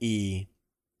 i.e.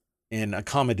 an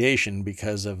accommodation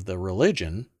because of the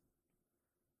religion,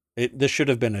 this should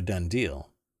have been a done deal.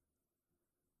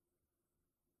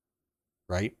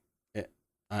 Right?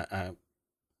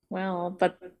 Well,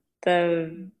 but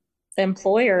the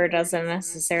employer doesn't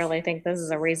necessarily think this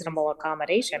is a reasonable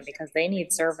accommodation because they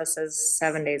need services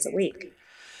 7 days a week.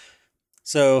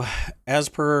 So, as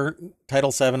per Title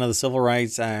VII of the Civil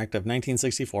Rights Act of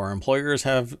 1964, employers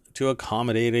have to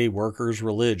accommodate a worker's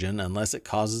religion unless it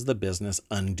causes the business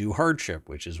undue hardship,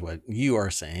 which is what you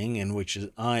are saying, and which is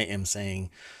I am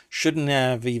saying shouldn't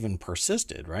have even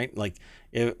persisted, right? Like,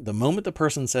 the moment the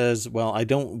person says, well, I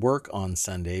don't work on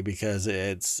Sunday because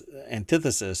it's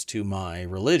antithesis to my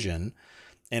religion,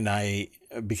 and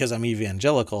because I'm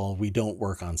evangelical, we don't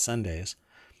work on Sundays.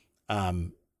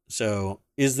 So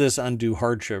is this undue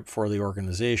hardship for the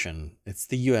organization? It's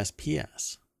the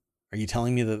USPS. Are you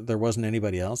telling me that there wasn't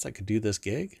anybody else that could do this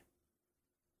gig?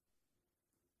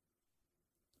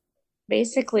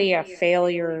 Basically, a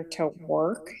failure to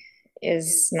work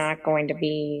is not going to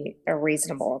be a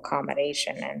reasonable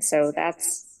accommodation. And so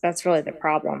that's really the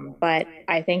problem. But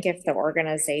I think if the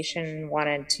organization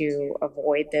wanted to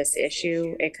avoid this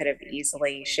issue, it could have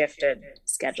easily shifted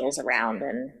schedules around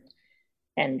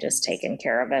and just taken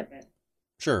care of it.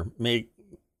 Sure,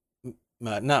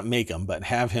 not make him, but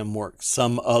have him work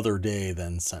some other day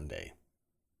than Sunday.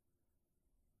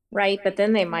 Right, but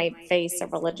then they might face a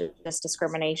religious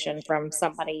discrimination from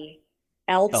somebody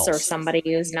else or somebody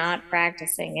who's not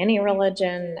practicing any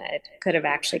religion. It could have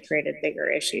actually created bigger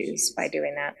issues by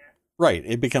doing that. Right,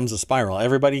 it becomes a spiral.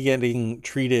 Everybody getting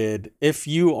treated, if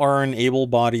you are an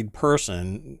able-bodied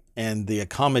person and the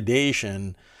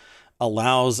accommodation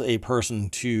allows a person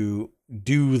to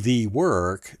do the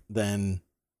work, then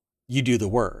you do the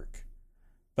work.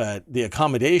 But the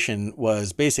accommodation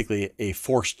was basically a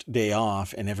forced day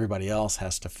off, and everybody else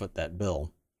has to foot that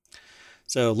bill.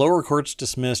 So lower courts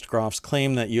dismissed Groff's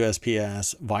claim that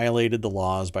USPS violated the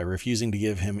laws by refusing to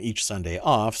give him each Sunday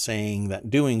off, saying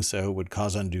that doing so would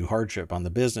cause undue hardship on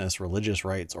the business, religious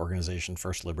rights organization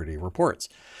First Liberty reports.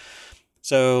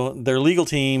 So their legal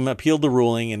team appealed the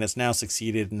ruling, and it's now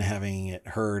succeeded in having it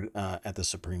heard at the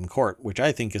Supreme Court, which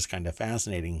I think is kind of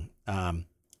fascinating.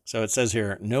 So it says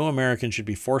here, no American should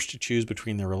be forced to choose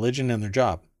between their religion and their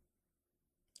job.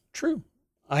 True.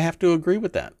 I have to agree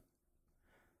with that.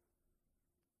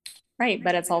 Right,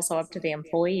 but it's also up to the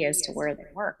employee as to where they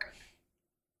work.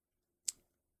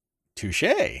 Touche.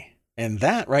 And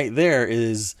that right there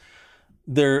is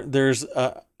there's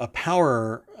a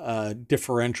power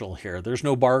differential here. There's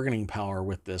no bargaining power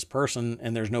with this person,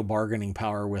 and there's no bargaining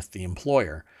power with the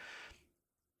employer.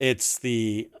 It's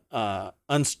the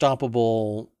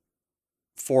unstoppable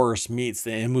force meets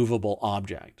the immovable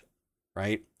object,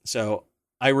 right? So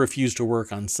I refuse to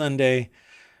work on Sunday.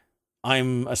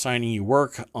 I'm assigning you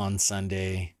work on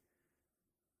Sunday.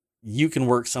 You can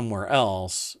work somewhere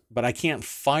else, but I can't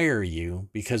fire you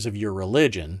because of your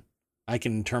religion. I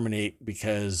can terminate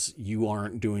because you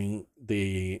aren't doing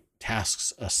the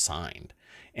tasks assigned.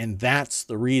 And that's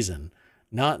the reason.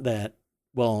 Not that,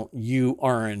 well, you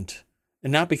aren't,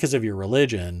 and not because of your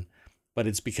religion, but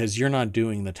it's because you're not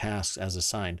doing the tasks as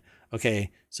assigned.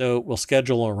 Okay, so we'll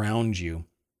schedule around you.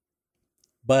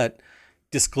 But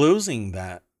disclosing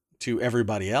that to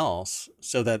everybody else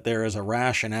so that there is a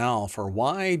rationale for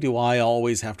why do I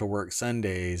always have to work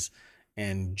Sundays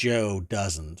and Joe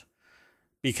doesn't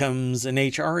becomes an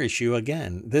HR issue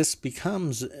again. This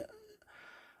becomes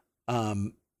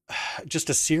um, just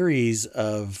a series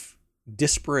of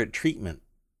disparate treatment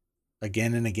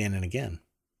again and again and again.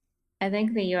 I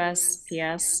think the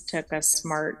USPS took a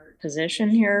smart position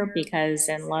here because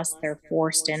unless they're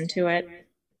forced into it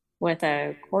with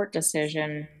a court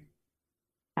decision,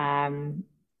 um,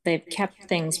 they've kept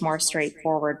things more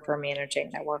straightforward for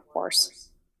managing their workforce.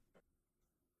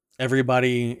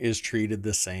 Everybody is treated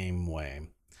the same way.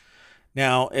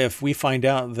 Now, if we find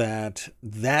out that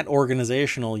that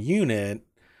organizational unit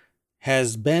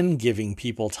has been giving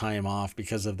people time off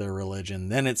because of their religion,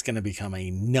 then it's going to become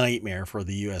a nightmare for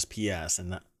the USPS.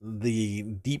 And the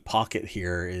deep pocket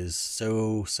here is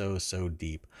so, so, so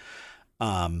deep.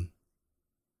 And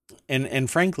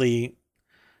frankly,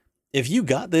 if you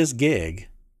got this gig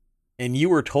and you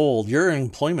were told your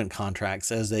employment contract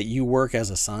says that you work as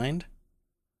assigned,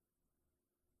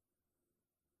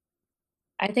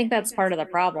 I think that's part of the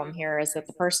problem here is that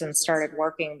the person started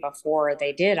working before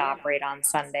they did operate on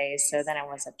Sundays, so then it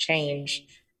was a change.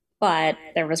 But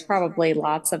there was probably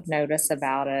lots of notice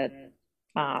about it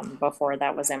before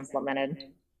that was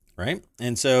implemented. right?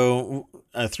 And so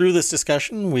through this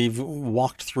discussion, we've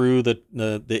walked through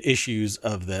the issues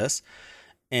of this.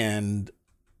 And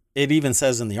it even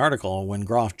says in the article, when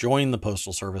Groff joined the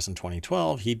Postal Service in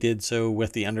 2012, he did so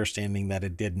with the understanding that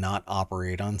it did not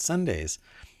operate on Sundays,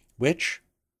 which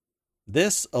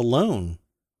this alone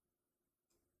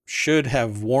should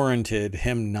have warranted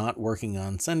him not working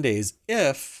on Sundays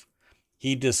if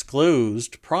he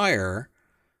disclosed prior.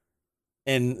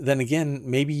 And then again,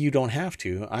 maybe you don't have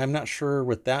to. I'm not sure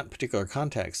with that particular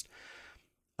context.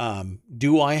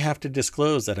 Do I have to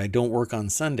disclose that I don't work on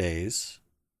Sundays?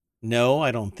 No,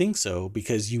 I don't think so,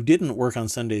 because you didn't work on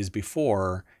Sundays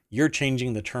before. You're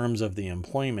changing the terms of the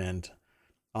employment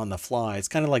on the fly. It's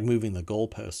kind of like moving the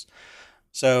goalposts.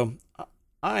 So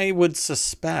I would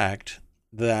suspect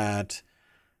that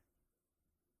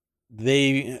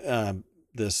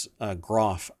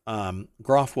Groff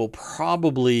will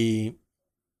probably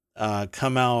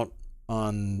come out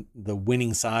on the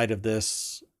winning side of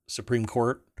this Supreme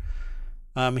Court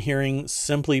hearing,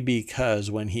 simply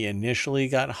because when he initially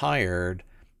got hired,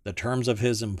 the terms of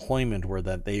his employment were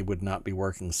that they would not be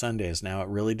working Sundays. Now, it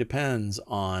really depends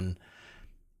on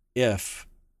if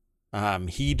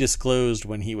he disclosed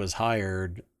when he was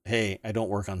hired, hey, I don't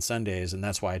work on Sundays, and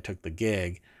that's why I took the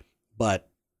gig. But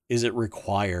is it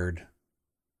required?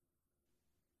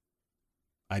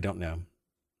 I don't know.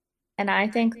 And I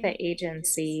think the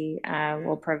agency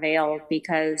will prevail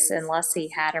because unless he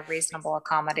had a reasonable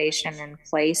accommodation in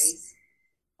place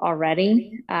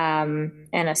already, and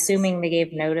assuming they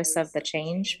gave notice of the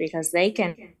change, because they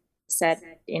can set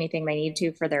anything they need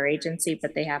to for their agency,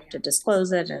 but they have to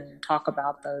disclose it and talk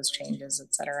about those changes,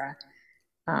 et cetera.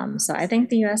 So I think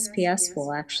the USPS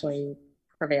will actually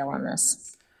prevail on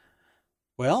this.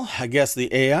 Well, I guess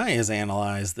the AI has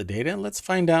analyzed the data. Let's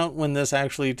find out when this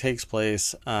actually takes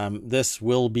place. This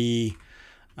will be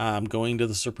going to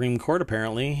the Supreme Court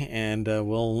apparently, and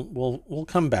we'll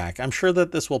come back. I'm sure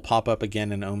that this will pop up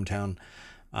again in ohmTown,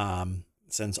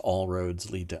 since all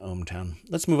roads lead to ohmTown.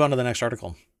 Let's move on to the next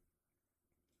article.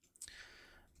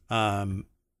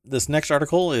 This next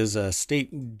article is a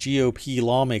state GOP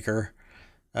lawmaker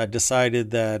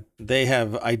decided that they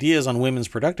have ideas on women's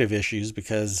productive issues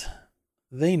because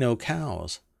they know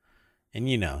cows. And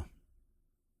you know,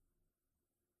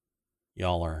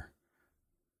 y'all are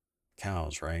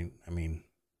cows, right? I mean,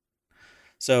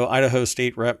 so Idaho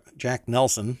State Rep Jack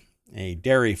Nelson, a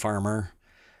dairy farmer,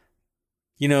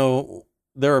 you know,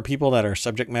 there are people that are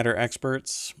subject matter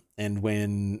experts, and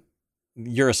when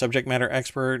you're a subject matter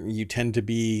expert, you tend to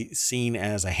be seen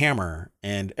as a hammer,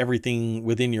 and everything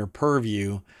within your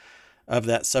purview of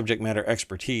that subject matter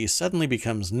expertise suddenly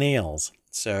becomes nails.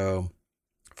 So,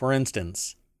 for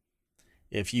instance,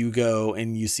 if you go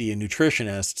and you see a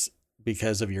nutritionist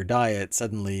because of your diet,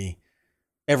 suddenly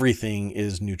everything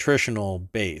is nutritional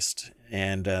based.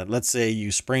 And let's say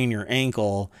you sprain your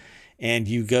ankle and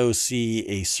you go see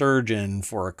a surgeon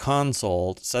for a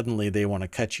consult, suddenly they want to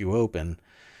cut you open.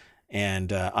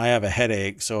 And I have a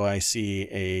headache, so I see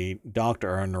a doctor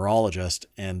or a neurologist,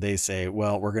 and they say,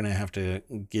 well, we're going to have to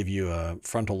give you a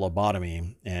frontal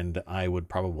lobotomy. And I would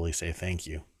probably say thank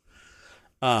you.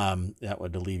 That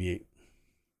would alleviate.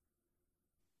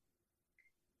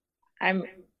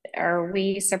 Are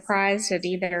we surprised at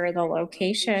either the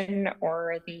location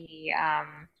or the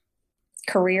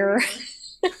career?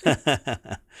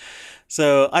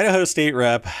 So, Idaho State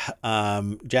Rep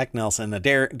Jack Nelson, a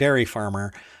dairy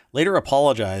farmer, later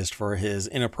apologized for his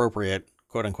inappropriate,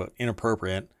 quote unquote,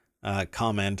 inappropriate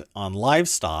comment on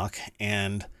livestock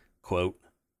and, quote,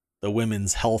 the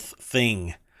women's health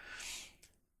thing.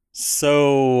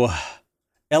 So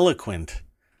eloquent,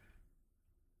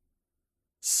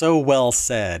 so well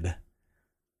said.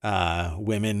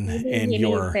 Women Maybe and he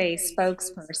your needs a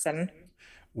spokesperson.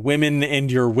 women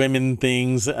and your women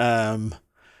things.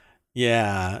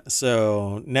 Yeah.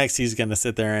 So next he's going to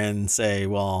sit there and say,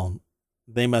 well,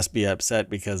 they must be upset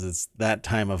because it's that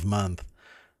time of month.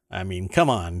 I mean, come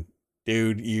on,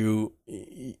 dude, you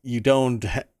don't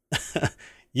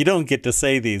you don't get to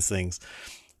say these things.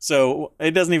 So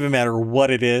it doesn't even matter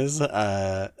what it is.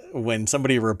 When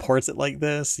somebody reports it like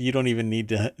this, you don't even need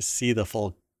to see the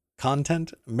full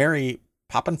content. Mary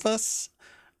Poppenfuss,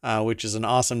 which is an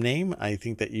awesome name. I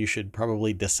think that you should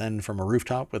probably descend from a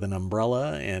rooftop with an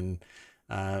umbrella and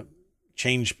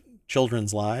change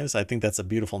children's lives. I think that's a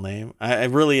beautiful name.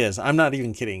 It really is. I'm not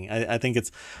even kidding. I think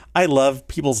I love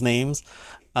people's names.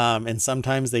 And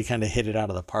sometimes they kind of hit it out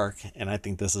of the park. And I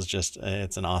think this is just,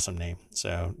 it's an awesome name.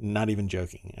 So not even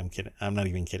joking. I'm kidding. I'm not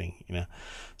even kidding, you know?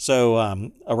 So,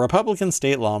 a Republican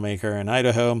state lawmaker in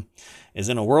Idaho is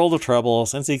in a world of trouble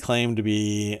since he claimed to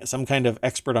be some kind of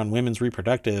expert on women's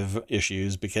reproductive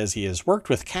issues because he has worked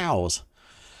with cows.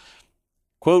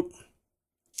 Quote,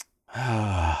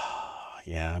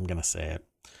 yeah, I'm going to say it.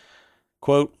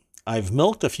 Quote, I've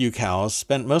milked a few cows,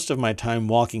 spent most of my time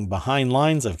walking behind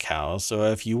lines of cows, so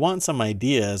if you want some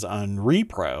ideas on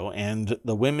repro and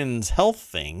the women's health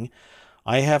thing,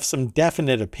 I have some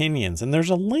definite opinions, and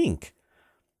there's a link.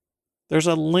 There's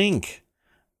a link.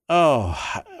 Oh,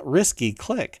 risky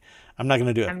click. I'm not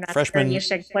going to do it. I'm not Freshman, sure you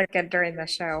should click it during the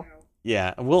show.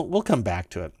 yeah, we'll come back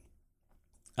to it.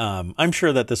 I'm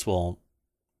sure that this will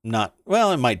not,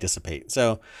 well, it might dissipate.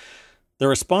 So the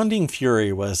responding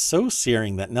fury was so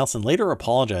searing that Nelson later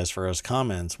apologized for his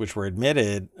comments, which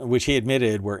he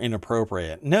admitted were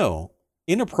inappropriate. No,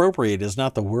 inappropriate is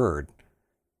not the word.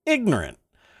 Ignorant.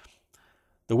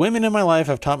 The women in my life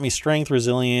have taught me strength,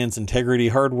 resilience, integrity,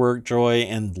 hard work, joy,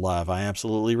 and love. I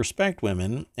absolutely respect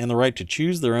women and the right to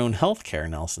choose their own health care,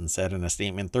 Nelson said in a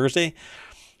statement Thursday.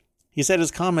 He said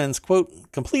his comments,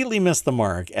 quote, completely missed the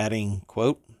mark, adding,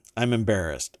 quote, I'm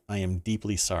embarrassed. I am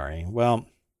deeply sorry. Well,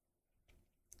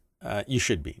 you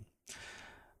should be.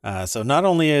 So not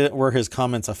only were his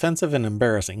comments offensive and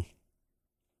embarrassing,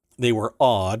 they were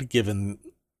odd given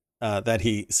that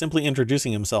he simply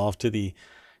introducing himself to the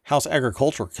House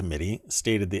Agriculture Committee,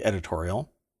 stated the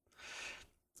editorial.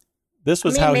 This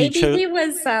was how maybe he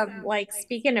was like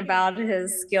speaking about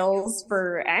his skills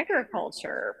for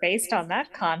agriculture based on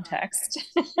that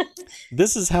context.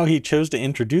 This is how he chose to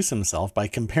introduce himself, by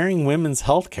comparing women's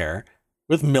health care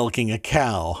with milking a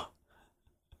cow.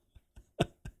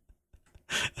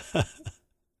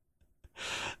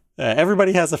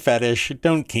 Everybody has a fetish.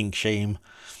 Don't kink shame.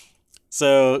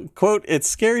 So, quote, it's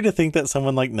scary to think that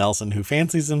someone like Nelson, who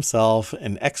fancies himself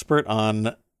an expert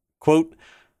on, quote,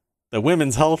 the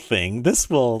women's health thing, this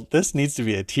needs to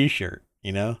be a t-shirt,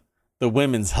 you know, the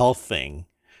women's health thing,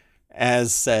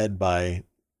 as said by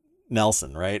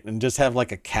Nelson, right? And just have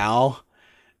like a cow,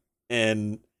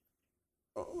 and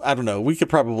I don't know, we could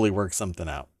probably work something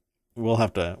out. We'll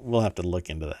have to look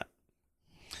into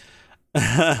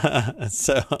that.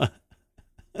 So,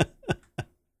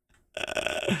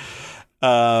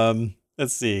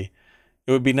 let's see.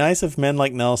 It would be nice if men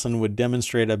like Nelson would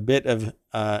demonstrate a bit of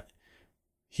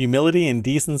humility and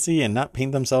decency and not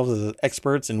paint themselves as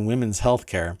experts in women's health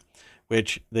care,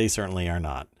 which they certainly are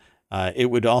not.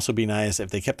 It would also be nice if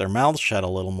they kept their mouths shut a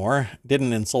little more,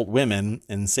 didn't insult women,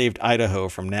 and saved Idaho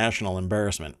from national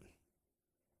embarrassment.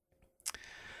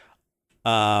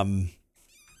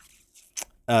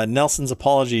 Nelson's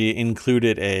apology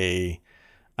included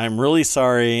I'm really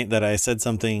sorry that I said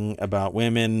something about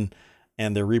women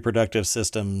and their reproductive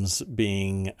systems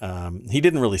being, he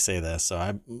didn't really say this,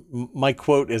 so my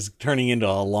quote is turning into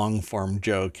a long form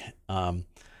joke.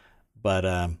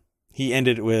 But he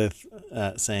ended it with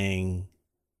saying,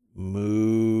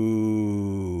 moo.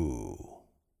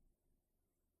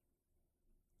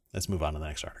 Let's move on to the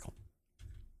next article.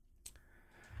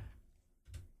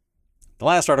 The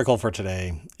last article for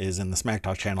today is in the Smack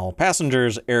Talk channel.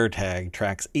 Passengers AirTag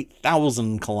tracks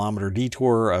 8,000-kilometer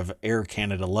detour of Air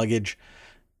Canada luggage.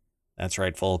 That's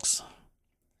right, folks.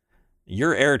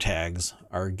 Your AirTags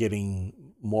are getting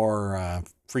more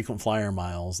frequent flyer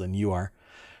miles than you are.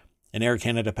 An Air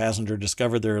Canada passenger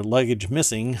discovered their luggage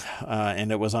missing,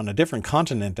 and it was on a different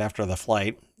continent after the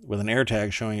flight, with an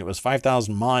AirTag showing it was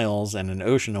 5,000 miles and an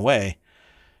ocean away.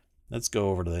 Let's go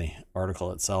over to the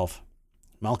article itself.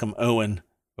 Malcolm Owen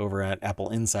over at Apple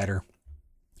Insider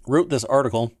wrote this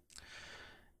article,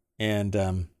 and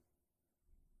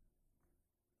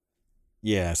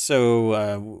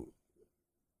so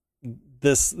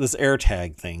this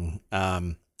AirTag thing,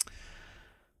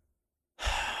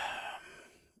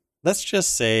 let's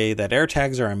just say that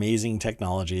AirTags are amazing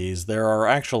technologies. There are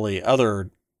actually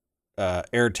other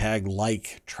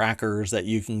AirTag-like trackers that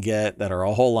you can get that are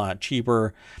a whole lot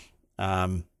cheaper.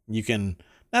 You can,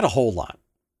 not a whole lot,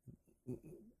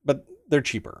 but they're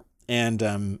cheaper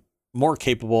and more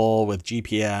capable with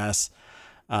GPS,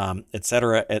 et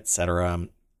cetera, et cetera.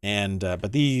 And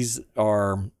but these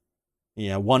are,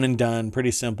 one and done,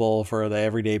 pretty simple for the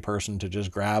everyday person to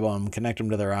just grab them, connect them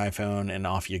to their iPhone, and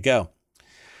off you go.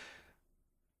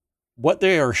 What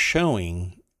they are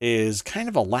showing is kind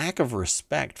of a lack of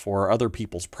respect for other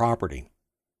people's property.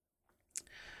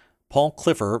 Paul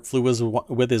Clifford flew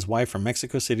with his wife from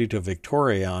Mexico City to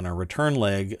Victoria on a return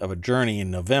leg of a journey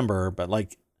in November, but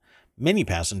like many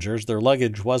passengers, their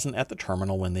luggage wasn't at the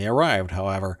terminal when they arrived.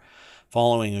 However,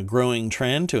 following a growing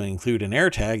trend to include an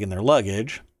AirTag in their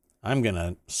luggage, I'm going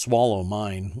to swallow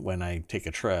mine when I take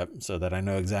a trip so that I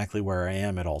know exactly where I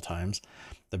am at all times.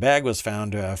 The bag was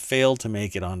found to have failed to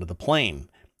make it onto the plane.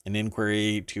 An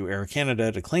inquiry to Air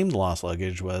Canada to claim the lost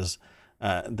luggage was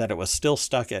that it was still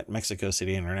stuck at Mexico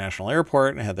City International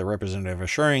Airport, and had the representative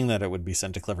assuring that it would be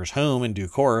sent to Clifford's home in due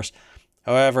course.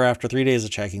 However, after 3 days of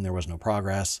checking, there was no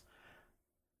progress.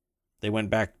 They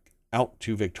went back out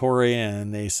to Victoria,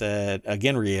 and they said,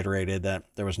 again reiterated, that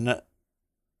there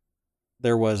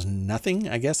was nothing,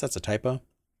 I guess that's a typo,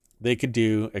 they could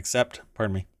do except,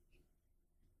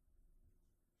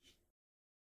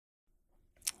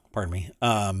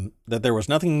 that there was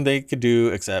nothing they could do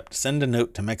except send a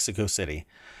note to Mexico City.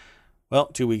 Well,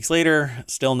 2 weeks later,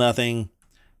 still nothing.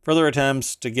 Further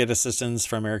attempts to get assistance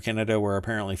from Air Canada were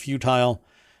apparently futile.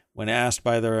 When asked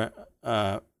by the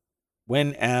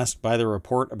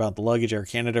report about the luggage, Air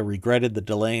Canada regretted the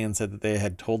delay and said that they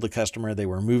had told the customer they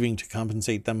were moving to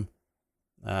compensate them.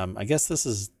 I guess this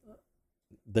is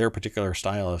their particular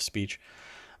style of speech.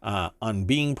 On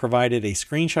being provided a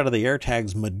screenshot of the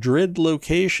AirTag's Madrid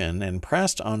location and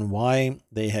pressed on why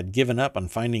they had given up on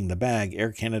finding the bag,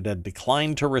 Air Canada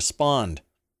declined to respond.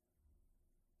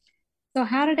 So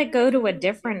how did it go to a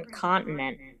different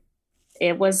continent?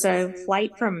 It was a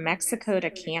flight from Mexico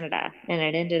to Canada, and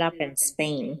it ended up in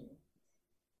Spain.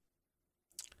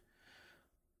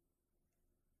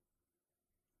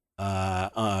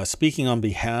 Speaking on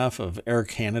behalf of Air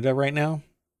Canada right now.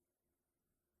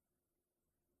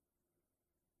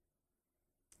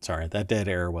 Sorry, that dead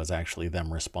air was actually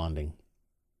them responding.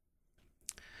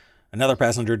 Another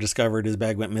passenger discovered his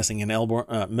bag went missing in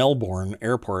Melbourne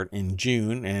Airport in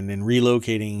June, and in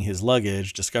relocating his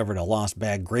luggage, discovered a lost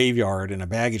bag graveyard in a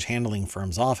baggage handling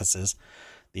firm's offices.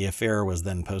 The affair was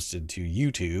then posted to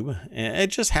YouTube, and it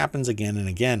just happens again and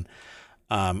again.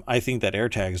 I think that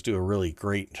AirTags do a really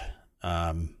great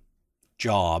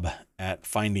job at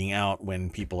finding out when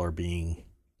people are being,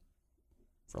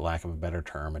 for lack of a better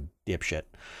term, a dipshit.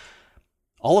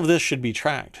 All of this should be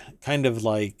tracked, kind of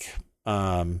like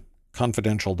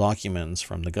confidential documents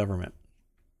from the government,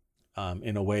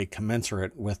 in a way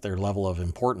commensurate with their level of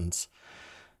importance.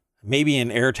 Maybe an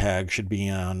AirTag should be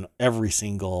on every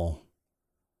single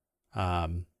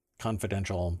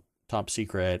confidential, top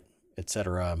secret,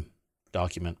 etc.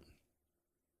 document.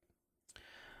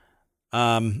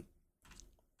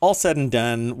 All said and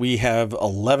done, we have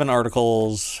 11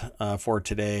 articles for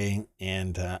today,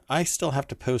 and I still have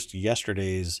to post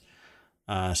yesterday's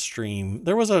stream.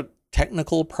 There was a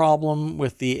technical problem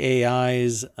with the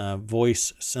AI's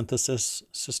voice synthesis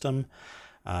system.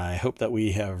 I hope that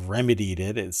we have remedied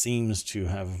it. It seems to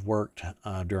have worked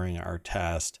during our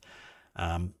test.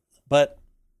 But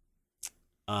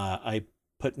I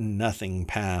put nothing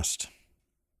past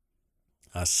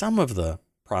some of the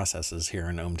processes here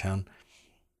in ohmTown.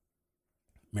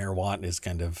 Mayor Watt is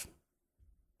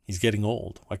he's getting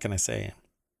old. What can I say?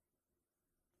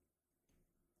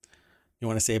 You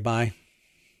want to say bye?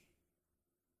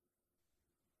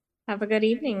 Have a good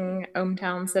evening,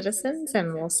 ohmTown citizens,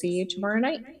 and we'll see you tomorrow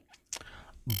night.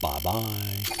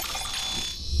 Bye-bye.